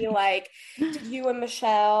they would be like, "Did you and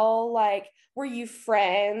Michelle like were you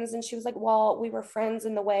friends?" And she was like, "Well, we were friends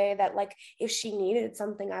in the way that like if she needed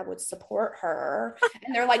something, I would support her."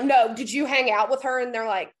 And they're like, "No, did you hang out with her?" And they're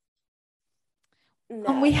like, We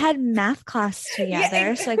 "No." had math class Yeah,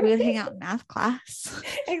 together, so like we would hang out in math class.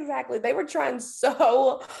 exactly. They were trying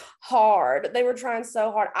so hard. They were trying so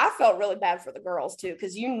hard. I felt really bad for the girls too,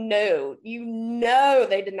 because they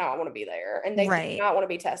did not want to be there, and they did Right. not want to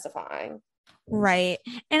be testifying. Right.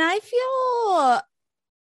 And I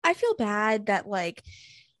feel bad that like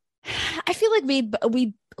I feel like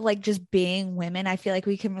we like, just being women, I feel like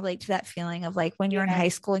we can relate to that feeling of like when you're in Yeah, high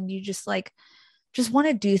school and you just want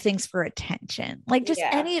to do things for attention. Like just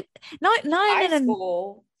yeah. any not High in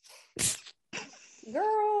school, girl,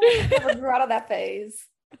 I never grew out of that phase.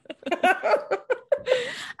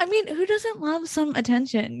 I mean, who doesn't love some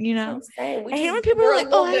attention, you That's what I'm know? saying. I hate when people are We're a like,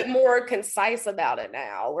 "Oh, little bit more concise about it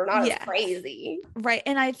now. We're not as yeah." crazy. Right.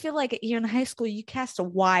 And I feel like you're in high school, you cast a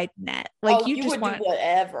wide net. Like Oh, you you just would do want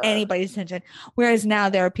whatever. anybody's attention. Whereas now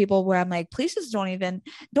there are people where I'm like, please just don't even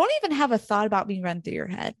have a thought about being run through your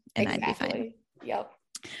head, and I'd be fine. Exactly. Yep.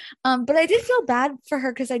 But I did feel bad for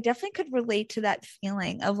her because I definitely could relate to that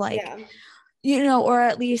feeling of like, Yeah. you know, or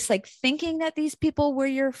at least like thinking that these people were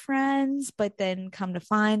your friends, but then come to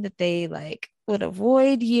find that they like would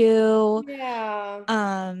avoid you. Yeah.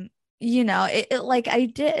 Um, you know, like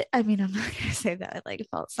I mean, I'm not gonna say that I like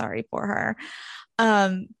felt sorry for her.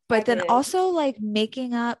 I But then did. also like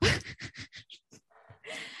making up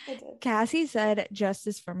I did. Cassie said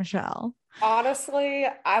justice for Michelle. Honestly,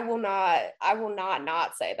 I will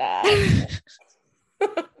not say that.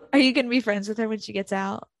 Are you gonna be friends with her when she gets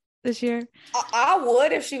out this year? I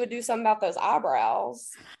would if she would do something about those eyebrows.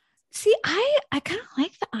 See, I kind of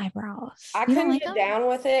like the eyebrows. I You don't couldn't like get them? down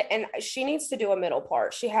with it, and she needs to do a middle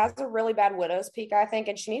part. She has a really bad widow's peak, I think,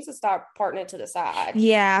 and she needs to stop parting it to the side.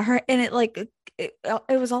 Yeah, her and it like it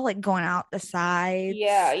was all like going out the Yeah,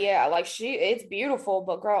 sides. yeah. Like it's beautiful,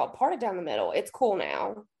 but girl, part it down the middle. It's cool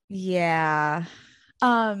now. Yeah.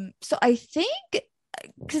 So I think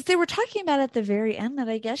because they were talking about at the very end that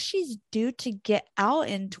I guess she's due to get out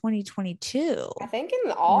in 2022, I think in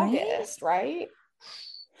right? August, right?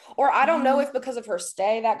 Or I don't know Um, if because of her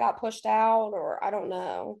stay that got pushed out, or I don't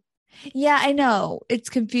know. yeah, I know. It's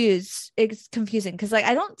confusing because like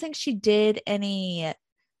I don't think she did any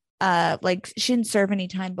like she didn't serve any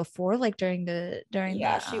time before like during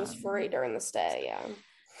Yeah, the she was free during the stay. Yeah.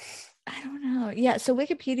 I don't know. Yeah, so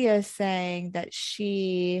Wikipedia is saying that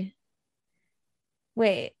she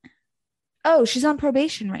wait. Oh, she's on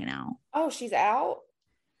probation right now. Oh, she's out?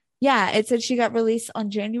 Yeah, it said she got released on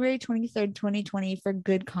January 23rd, 2020 for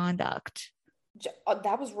good conduct.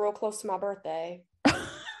 That was real close to my birthday.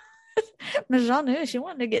 Michelle knew she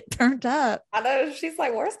wanted to get turned up. I know, she's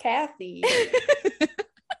like, where's Kathy?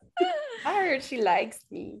 I heard she likes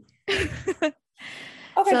me.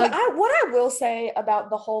 Okay, So but what I will say about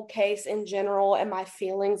the whole case in general and my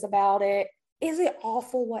feelings about it, is it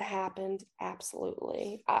awful what happened?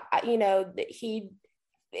 Absolutely. You know, that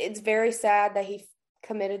it's very sad that he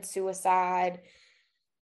committed suicide.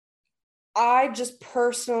 I just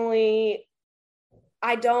personally,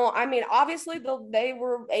 I don't, I mean, obviously they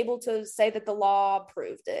were able to say that the law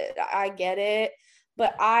proved it. I get it.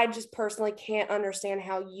 But I just personally can't understand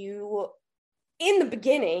how you, in the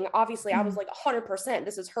beginning, obviously I was like 100%,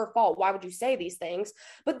 this is her fault. Why would you say these things?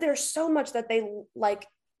 But there's so much that they like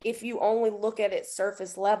if you only look at it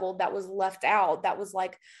surface level, that was left out, that was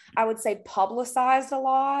like, I would say, publicized a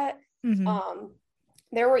lot. Mm-hmm.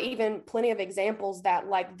 There were even plenty of examples that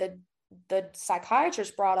like the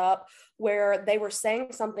psychiatrist brought up where they were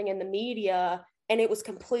saying something in the media and it was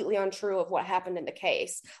completely untrue of what happened in the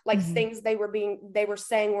case, like Mm-hmm. things they were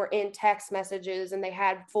saying were in text messages and they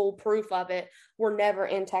had full proof of it were never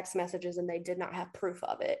in text messages and they did not have proof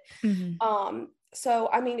of it. Mm-hmm. So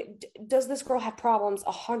I mean, does this girl have problems?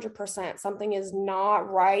 100%. Something is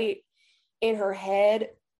not right in her head.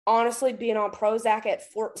 Honestly, being on Prozac at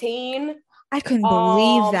 14, I couldn't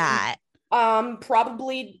believe um that.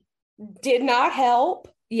 probably did not help.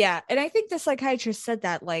 Yeah. And I think the psychiatrist said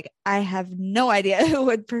that, like, I have no idea who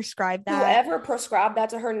would prescribe that. Whoever prescribed that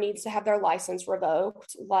to her needs to have their license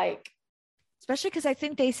revoked. Like, Especially because I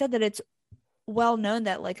think they said that it's well known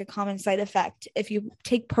that, like, a common side effect if you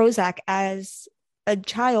take Prozac as a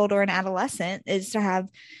child or an adolescent is to have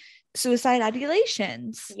suicide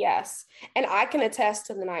ideations. yes. And I can attest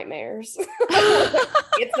to the nightmares. I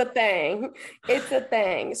It's a thing. It's a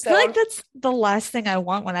thing. feel So like that's the last thing I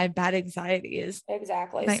want when I have bad anxiety is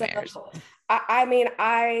exactly. nightmares. So I mean,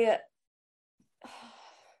 I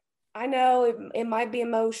know it might be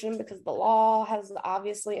emotion because the law has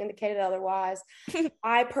obviously indicated otherwise.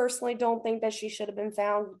 I personally don't think that she should have been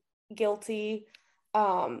found guilty.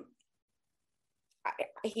 Um,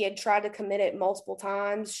 he had tried to commit it multiple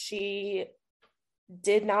times. She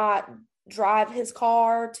did not drive his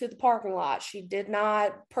car to the parking lot. She did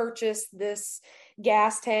not purchase this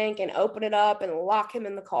gas tank and open it up and lock him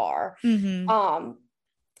in the car. Mm-hmm.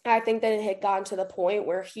 I think that it had gotten to the point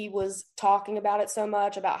where he was talking about it so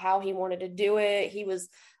much about how he wanted to do it. He was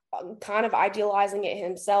kind of idealizing it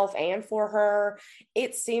himself and for her.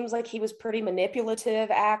 It seems like he was pretty manipulative,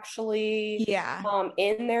 actually, Yeah.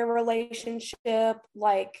 in their relationship.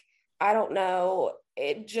 Like, I don't know.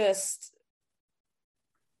 It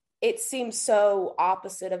seems so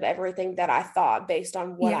opposite of everything that I thought based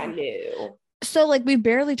on what I Yeah. knew. So, like, we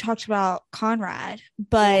barely talked about Conrad, Yeah.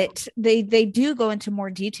 but they do go into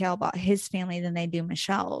more detail about his family than they do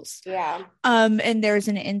Michelle's. Yeah. And there's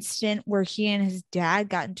an instant where he and his dad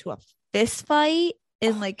got into a fist fight,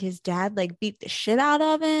 and like his dad like beat the shit out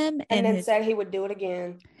of him, And and then his said he would do it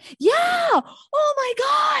again. yeah. Oh my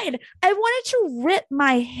God. I wanted to rip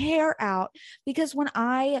my hair out because when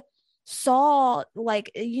I saw,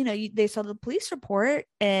 like, they saw the police report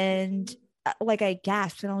and like I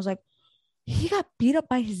gasped and I was like, he got beat up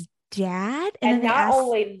by his dad. And then And they not asked,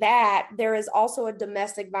 only that, there is also a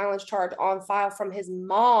domestic violence charge on file from his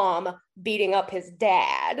mom beating up his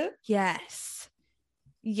dad. yes,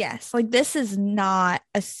 yes, like this is not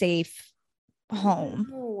a safe home.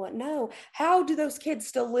 No, no. How do those kids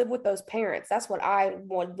still live with those parents? That's what I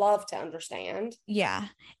would love to understand. Yeah.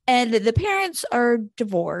 And the parents are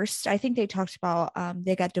divorced. I think they talked about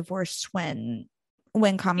they got divorced when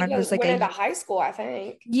He Conrad was like went into a high school, I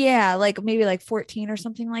think. yeah, like maybe like 14 or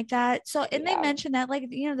something like that. So, and they Yeah, mentioned that, like,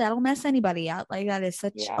 that'll mess anybody out. Like that is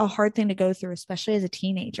such a yeah. hard thing to go through, especially as a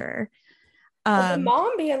teenager. But the Um,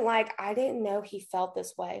 mom being like, I didn't know he felt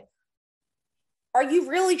this way. Are you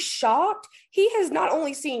really shocked? He has not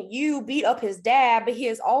only seen you beat up his dad, but he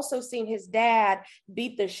has also seen his dad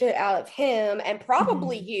beat the shit out of him and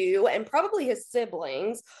probably mhm, you and probably his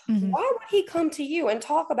siblings. mhm, Why would he come to you and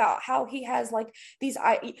talk about how he has like he's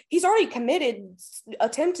already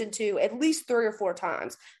attempted to at least 3 or 4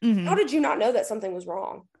 times. How mhm. did you not know that something was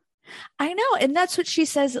wrong? I know, and that's what she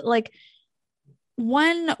says. Like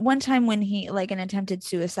one time when he like an attempted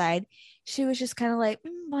suicide, she was just kind of like,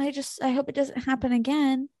 well, I hope it doesn't happen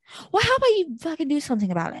again. Well, how about you fucking do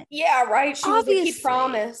something about it? Yeah, right. She was like, he Obviously,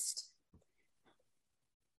 promised.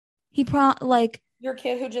 like Your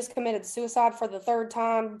kid who just committed suicide for the third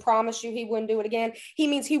time promised you he wouldn't do it again. He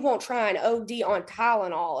means he won't try an OD on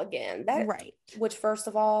Tylenol again. right. Which first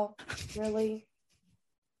of all, really,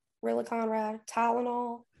 really, Conrad,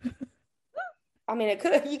 Tylenol. I mean,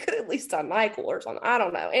 you could at least done Nyquil or something. I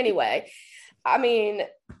don't know. Anyway, I mean,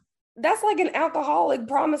 that's like an alcoholic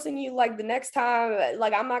promising you like the next time,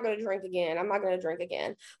 like I'm not going to drink again. I'm not going to drink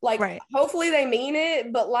again. Like, Right. hopefully they mean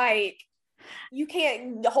it, but like you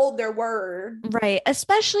can't hold their word. Right.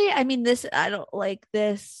 Especially, I mean, I don't like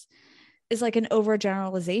this is like an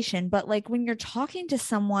overgeneralization, but like when you're talking to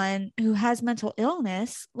someone who has mental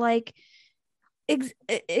illness, like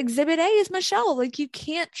exhibit A is Michelle. Like you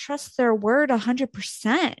can't trust their word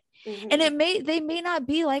 100%. And Mm-hmm. they may not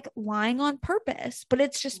be like lying on purpose, but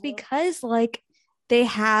it's just Mm-hmm. because like they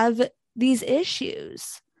have these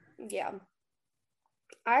issues. Yeah.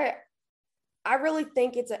 I I really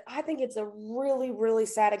think I think it's a really, really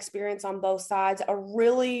sad experience on both sides, a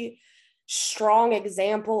really strong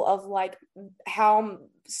example of like how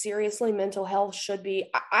seriously mental health should be.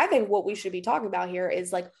 I think what we should be talking about here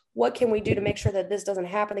is like, what can we do to make sure that this doesn't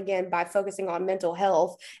happen again by focusing on mental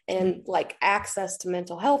health and like access to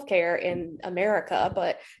mental health care in America?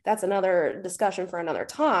 But that's another discussion for another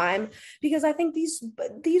time, because I think these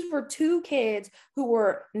were two kids who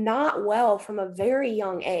were not well from a very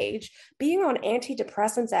young age, being on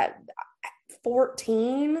antidepressants at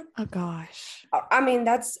 14. Oh gosh. I mean,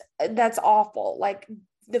 that's awful. Like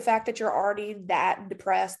the fact that you're already that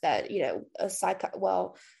depressed that, you know,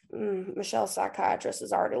 Michelle's psychiatrist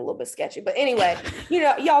is already a little bit sketchy. But anyway, you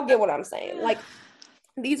know, y'all get what I'm saying. Like,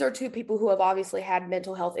 these are two people who have obviously had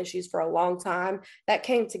mental health issues for a long time that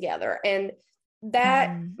came together. And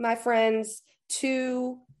that, my friends,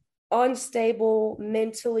 two unstable,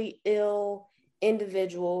 mentally ill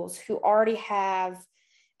individuals who already have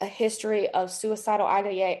a history of suicidal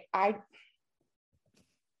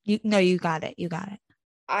you got it.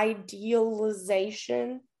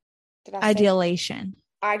 Idealization.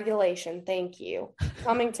 Idealization. Thank you.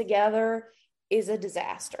 Coming together is a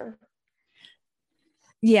disaster.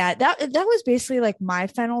 Yeah, that was basically like my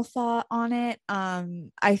final thought on it.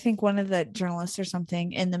 I think one of the journalists or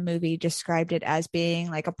something in the movie described it as being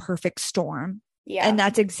like a perfect storm. Yeah. And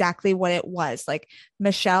that's exactly what it was. Like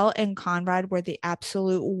Michelle and Conrad were the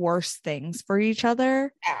absolute worst things for each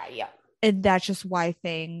other. Yeah. And that's just why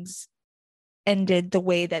things ended the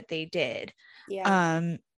way that they did.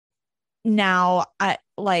 Yeah. Now I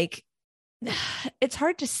like it's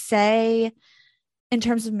hard to say in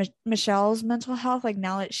terms of Michelle's mental health, like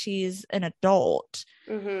now that she's an adult,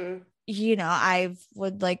 you know, I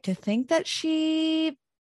would like to think that she,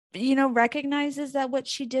 you know, recognizes that what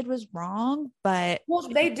she did was wrong, but well,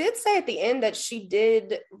 they did say at the end that she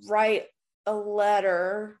did write a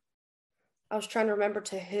letter. I was trying to remember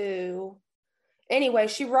to who. Anyway,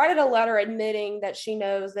 she wrote a letter admitting that she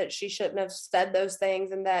knows that she shouldn't have said those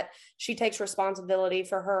things and that she takes responsibility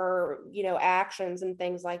for her, you know, actions and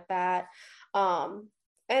things like that. And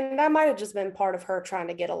that might have just been part of her trying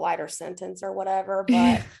to get a lighter sentence or whatever.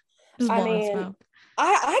 But I mean,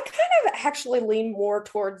 I kind of actually lean more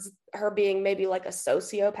towards her being maybe like a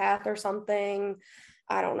sociopath or something.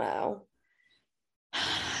 I don't know.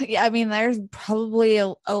 Yeah, I mean, there's probably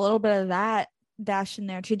a little bit of that dash in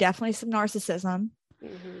there too. Definitely some narcissism.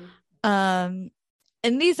 And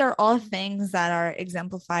these are all things that are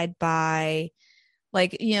exemplified by,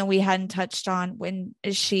 like, you know, we hadn't touched on when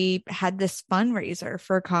she had this fundraiser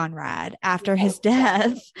for Conrad after his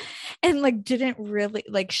death, and like didn't really,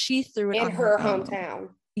 like, she threw it in on her hometown.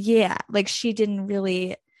 Yeah, like she didn't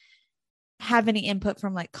really have any input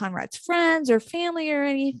from like Conrad's friends or family or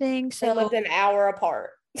anything. So they lived an hour apart.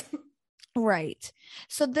 Right.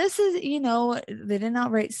 So this is, you know, they didn't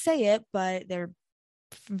outright say it, but they're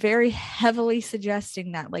very heavily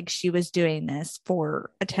suggesting that like she was doing this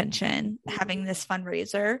for attention, having this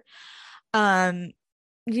fundraiser. You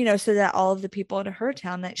know, so that all of the people in her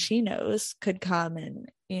town that she knows could come and,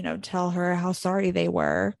 you know, tell her how sorry they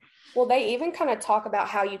were. Well, they even kind of talk about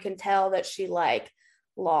how you can tell that she like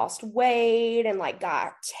lost weight and like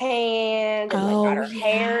got tanned and like got her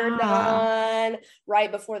hair done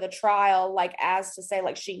right before the trial, like as to say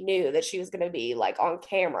like she knew that she was going to be like on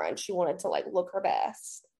camera and she wanted to like look her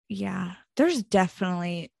best. Yeah, there's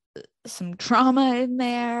definitely some trauma in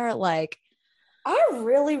there. Like I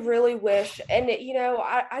really, really wish, and you know,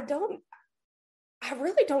 I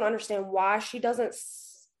really don't understand why she doesn't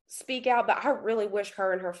speak out, but I really wish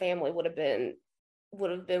her and her family would have been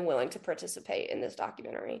willing to participate in this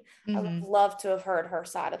documentary. I would love to have heard her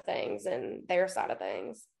side of things and their side of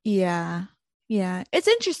things. Yeah. It's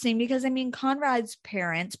interesting because I mean, Conrad's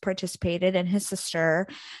parents participated and his sister,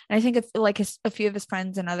 and I think a few of his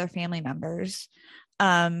friends and other family members.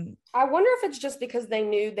 I wonder if it's just because they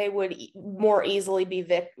knew they would more easily be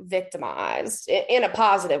victimized in a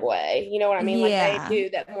positive way. You know what I mean? Yeah. Like they knew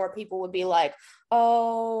that more people would be like,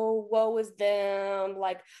 oh, woe is them.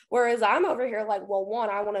 Like, whereas I'm over here like, well, one,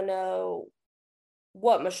 I want to know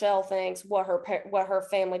what Michelle thinks, what her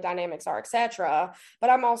family dynamics are, etc. But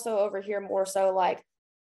I'm also over here more so like,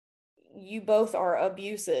 you both are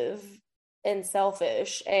abusive and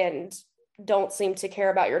selfish and don't seem to care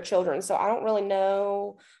about your children. So I don't really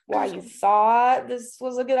know why you thought this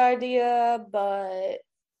was a good idea, but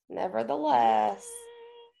nevertheless,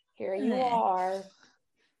 here you are.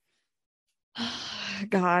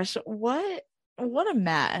 Gosh, what a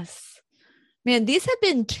mess. Man, these have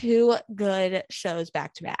been two good shows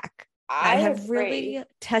back to back. I have really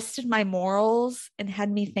tested my morals and had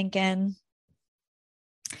me thinking,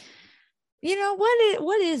 you know,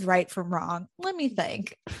 what is right from wrong? Let me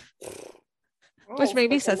think. which Oh,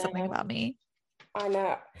 maybe freaking says something no. about me. I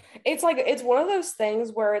know. It's like it's one of those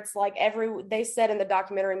things where it's like they said in the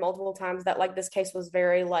documentary multiple times that like this case was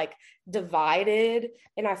very like divided,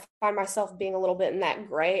 and I find myself being a little bit in that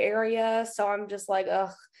gray area. So I'm just like,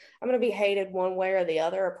 ugh, I'm gonna be hated one way or the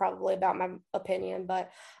other, probably about my opinion,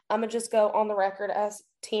 but I'm gonna just go on the record as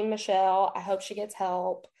Team Michelle. I hope she gets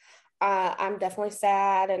help. I'm definitely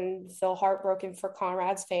sad and feel heartbroken for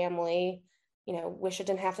Conrad's family. You know, wish it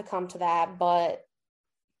didn't have to come to that, but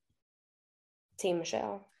Team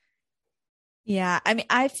Michelle. Yeah, I mean,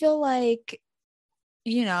 I feel like,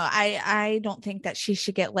 I don't think that she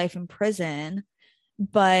should get life in prison,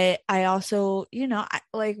 but I also,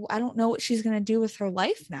 I don't know what she's going to do with her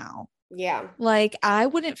life now. Yeah. Like, I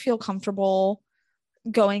wouldn't feel comfortable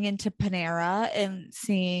going into Panera and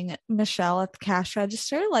seeing Michelle at the cash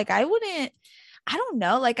register. Like, I don't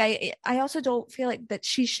know. Like, I also don't feel like that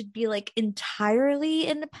she should be like entirely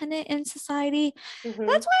independent in society. Hmm.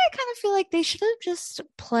 That's why I kind of feel like they should have just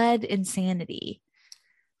pled insanity.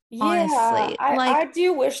 Yeah, Honestly, I like,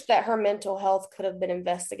 do wish that her mental health could have been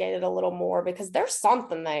investigated a little more because there's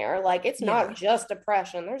something there. Like, it's not yeah, just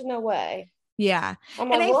depression. There's no way. yeah.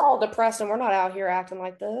 I'm And like, we're all depressed and we're not out here acting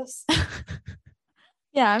like this.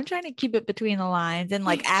 yeah, I'm trying to keep it between the lines and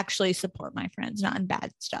like actually support my friends, not in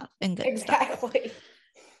bad stuff and good stuff. Exactly.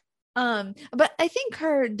 But I think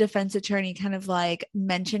her defense attorney kind of like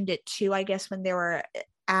mentioned it too, I guess, when they were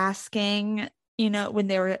asking, when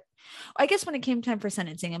they were, I guess when it came time for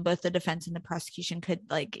sentencing and both the defense and the prosecution could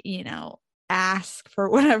like, ask for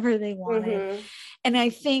whatever they wanted. Hmm. And I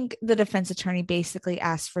think the defense attorney basically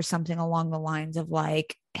asked for something along the lines of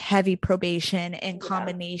like heavy probation in Yeah.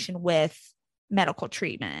 combination with medical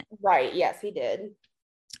treatment, Right. Yes, he did.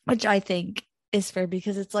 which I think is fair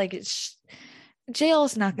because it's like jail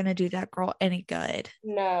is not going to do that girl any good.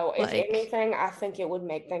 No, if Like, anything, I think it would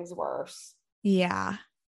make things worse. yeah.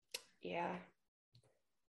 Yeah.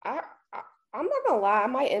 I, I I'm not gonna lie, I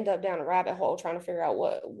might end up down a rabbit hole trying to figure out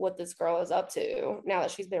what this girl is up to now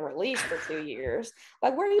that she's been released for 2 years.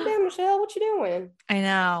 Like, where you been, Michelle? What you doing? I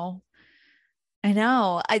know. I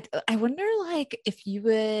know. I wonder like if you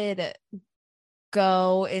would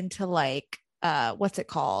go into like what's it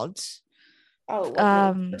called? Oh, like witness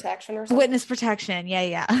Um protection or something? Witness protection. Yeah,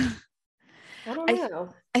 yeah. I don't I know.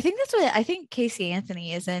 I think that's what I think Casey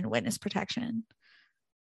Anthony is in witness protection.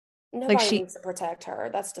 Like Nobody she needs to protect her.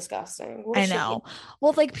 That's disgusting. What I is she? know.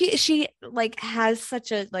 Well, like she like has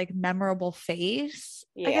such a like memorable face.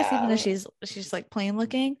 I guess even though Yeah. she's like plain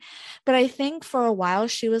looking, but I think for a while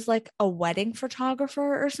she was like a wedding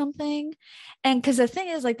photographer or something. And because the thing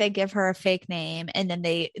is, like they give her a fake name, and then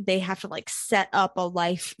they have to like set up a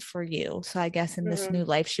life for you. So I guess in this Hmm. new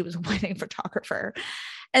life, she was a wedding photographer,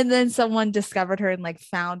 and then someone discovered her and like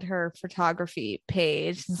found her photography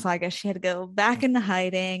page, and so I guess she had to go back into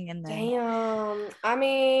hiding, and then Damn. I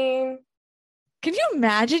mean, can you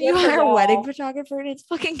imagine you good for hire a wedding y'all. photographer and it's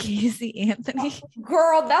fucking Casey Anthony?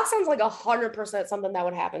 Girl, that sounds like 100% something that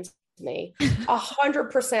would happen to me.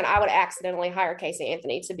 100% I would accidentally hire Casey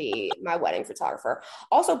Anthony to be my wedding photographer.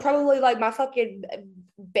 Also, probably like my fucking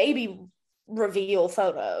baby reveal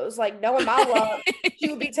photos. Like, knowing my luck, she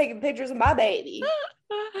would be taking pictures of my baby.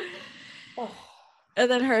 Oh, And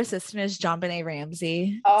then her assistant is John Benet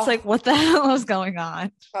Ramsey. It's like, oh, what the hell is going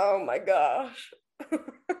on? oh my gosh.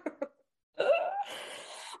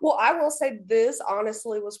 Well, I will say this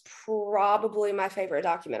honestly was probably my favorite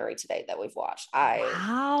documentary today that we've watched. I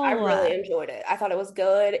really Wow. enjoyed it. I thought it was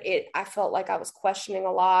good. I felt like I was questioning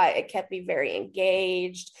a lot. It kept me very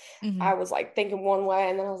engaged. Mhm. I was like thinking one way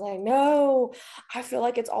and then I was like, no. I feel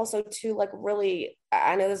like it's also too like really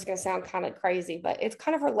I know this is going to sound kind of crazy, but it's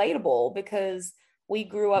kind of relatable because we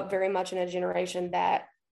grew up very much in a generation that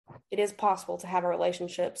it is possible to have a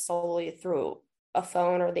relationship solely through a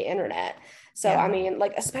phone or the internet. So, I Yeah. mean,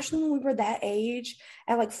 like, especially when we were that age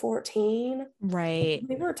at like 14, Right.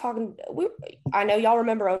 we were talking. I know y'all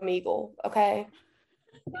remember Omegle, okay?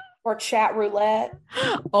 Or chat roulette.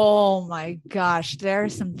 Oh my gosh. There are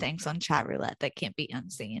some things on chat roulette that can't be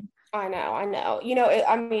unseen. I know, I know.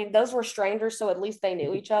 I mean, those were strangers, so at least they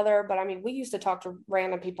knew each other. But I mean, we used to talk to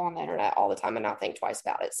random people on the internet all the time and not think twice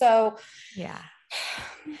about it. So, Yeah.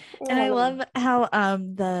 I And I don't know. love how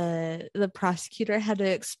the prosecutor had to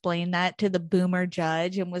explain that to the boomer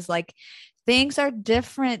judge and was like, things are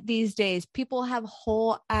different these days. People have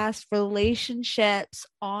whole ass relationships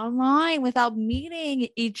online without meeting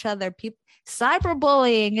each other. People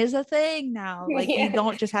cyberbullying is a thing now. Like you Yeah,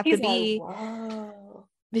 don't just have to he's like, be whoa.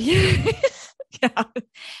 yeah. It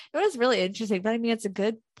was really interesting. But I mean it's a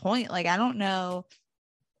good point. Like I don't know.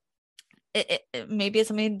 Maybe it's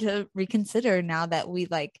something to reconsider now that we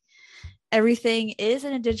like everything is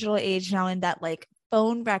in a digital age now, and that like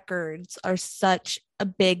phone records are such a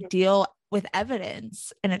big deal with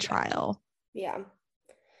evidence in a trial. Yeah.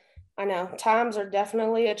 I know times are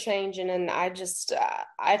definitely a changing, and I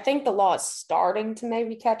think the law is starting to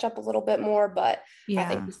maybe catch up a little bit more, but I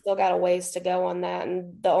think Yeah. we still got a ways to go on that.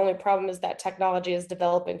 And the only problem is that technology is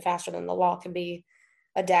developing faster than the law can be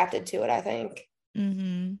adapted to it, I think.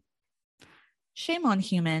 Mm-hmm. Shame on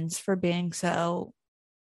humans for being so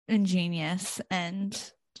ingenious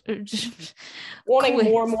and just Wanting quick.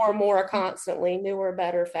 more and more and more constantly, newer,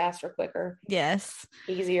 better, faster, quicker, Yes.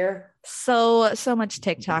 easier. So much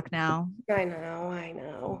TikTok now. I know, I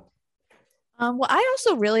know. Well, I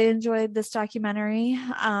also really enjoyed this documentary. Yeah,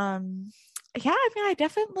 I mean, I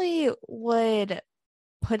definitely would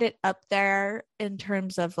put it up there in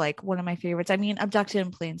terms of like one of my favorites. I mean, Abducted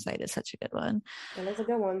in Plain Sight is such a good one. That is a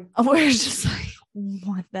good one. Where it's just like,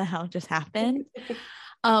 what the hell just happened?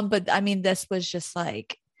 But I mean, this was just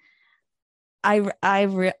like, I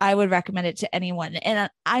would recommend it to anyone,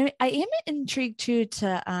 and I am intrigued too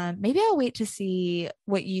to maybe I'll wait to see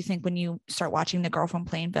what you think when you start watching The Girl from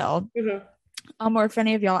Plainville. Mhm. Or if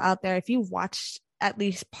any of y'all out there, if you watched at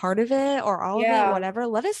least part of it or all of it, Yeah. whatever,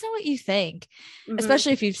 let us know what you think, Mhm.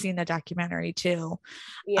 especially if you've seen the documentary too.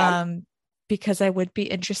 Yeah. Because I would be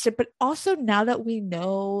interested. But also now that we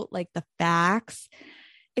know like the facts,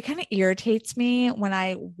 it kind of irritates me when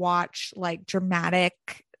I watch like dramatic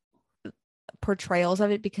portrayals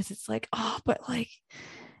of it, because it's like, oh, but like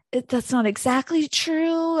that's not exactly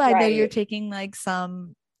true. I know you're Right. taking like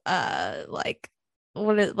some like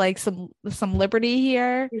what is like some liberty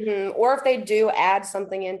here. Mhm. Or if they do add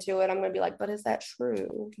something into it, I'm gonna be like, but is that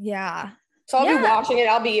true? Yeah. So I'll be Yeah. watching it.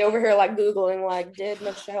 I'll be over here like Googling, like, did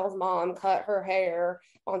Michelle's mom cut her hair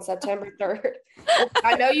on September 3rd? Well,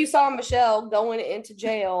 I know you saw Michelle going into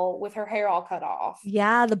jail with her hair all cut off.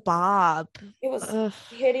 Yeah, the bob. It was Ugh.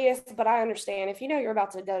 hideous, but I understand. If you know you're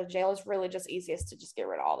about to go to jail, it's really just easiest to just get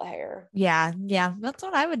rid of all the hair. Yeah, that's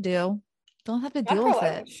what I would do. Don't have to I'd deal with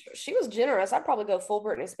probably, it. she was generous. I'd probably go full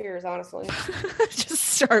Britney Spears, honestly. Just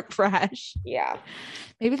start fresh. Yeah.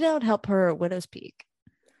 Maybe that would help her widow's peak.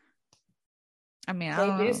 I mean, I They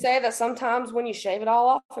don't do know. say that sometimes when you shave it all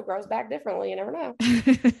off, it grows back differently. You never know.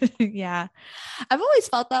 Yeah. I've always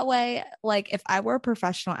felt that way. Like if I were a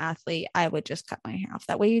professional athlete, I would just cut my hair off.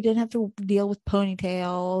 That way you didn't have to deal with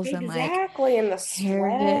ponytails and like Exactly. And the hair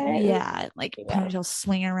sweat. yeah, like Yeah. ponytails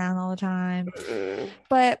swinging around all the time. Mm.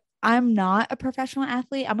 But I'm not a professional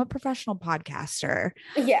athlete. I'm a professional podcaster.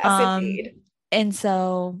 Yes, Um, indeed. and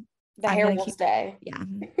so The I'm hair gonna will keep stay yeah,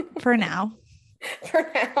 for now. for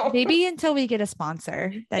now. Maybe until we get a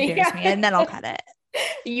sponsor that dares me, Yeah. and then I'll cut it.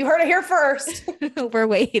 You heard it here first. We're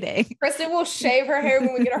waiting. Kristen will shave her hair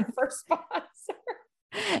when we get our first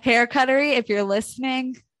sponsor. Hair cuttery, if you're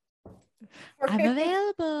listening, I'm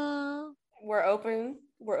available. We're open.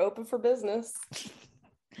 We're open for business.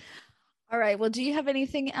 All right. Well, do you have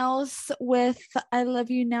anything else with I Love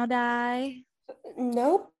You Now Die?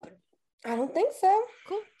 Nope. I don't think so.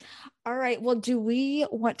 Cool. All right. Well, do we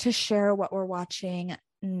want to share what we're watching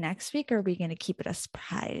next week, or are we going to keep it a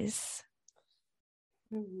surprise?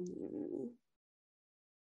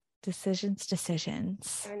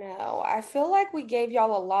 Decisions. I know. I feel like we gave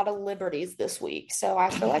y'all a lot of liberties this week, so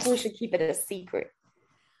I feel like we should keep it a secret.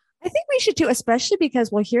 I think we should too, especially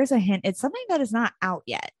because, well, here's a hint. It's something that is not out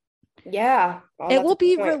yet. Yeah. It will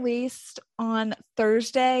be released on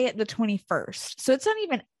Thursday, the 21st. So it's not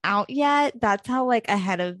even out yet. That's how like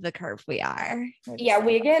ahead of the curve we are. Yeah,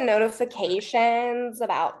 we get notifications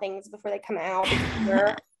about things before they come out.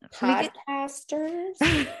 We're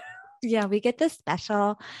podcasters. Yeah, we get the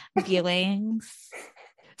special viewings,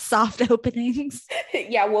 soft openings.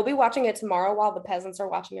 Yeah, we'll be watching it tomorrow while the peasants are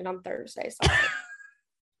watching it on Thursday. So.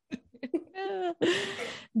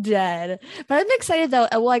 Dead. But I'm excited though.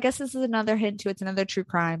 Well, I guess this is another hint to it's another true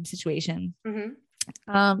crime situation.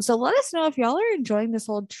 Mm-hmm. So let us know if y'all are enjoying this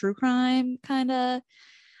whole true crime kind of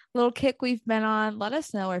little kick we've been on. Let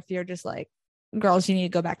us know if you're just like, girls, you need to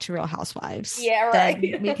go back to Real Housewives. Yeah, right.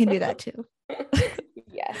 Then we can do that too.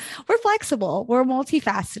 Yes. We're flexible. We're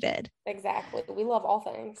multifaceted. Exactly. We love all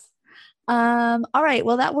things. All right.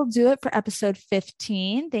 Well, that will do it for episode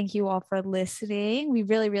 15. Thank you all for listening. We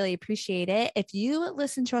really, really appreciate it. If you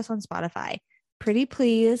listen to us on Spotify, pretty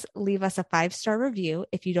please leave us a 5-star review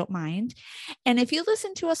if you don't mind. And if you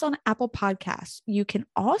listen to us on Apple Podcasts, you can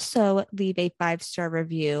also leave a 5-star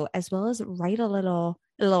review as well as write a little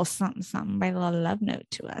something, write a little love note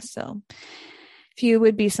to us. So if you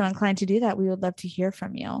would be so inclined to do that, we would love to hear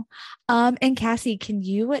from you. And Cassie, can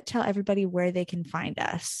you tell everybody where they can find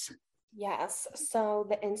us? Yes. So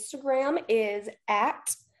the Instagram is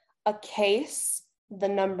at a case, the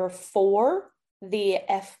number 4, the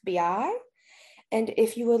FBI. And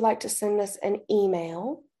if you would like to send us an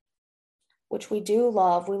email, which we do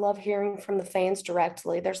love, we love hearing from the fans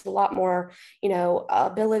directly. There's a lot more,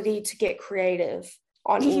 ability to get creative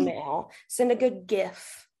on email. Send a good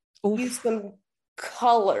GIF. Oof. Use some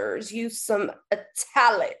colors. Use some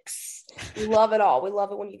italics. We love it all. We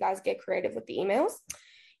love it when you guys get creative with the emails.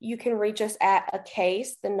 You can reach us at a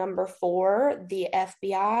case, the number 4, the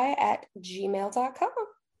FBI at gmail.com.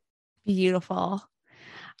 Beautiful. All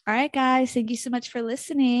right, guys. Thank you so much for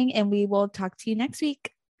listening, and we will talk to you next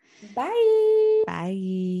week. Bye.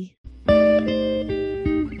 Bye.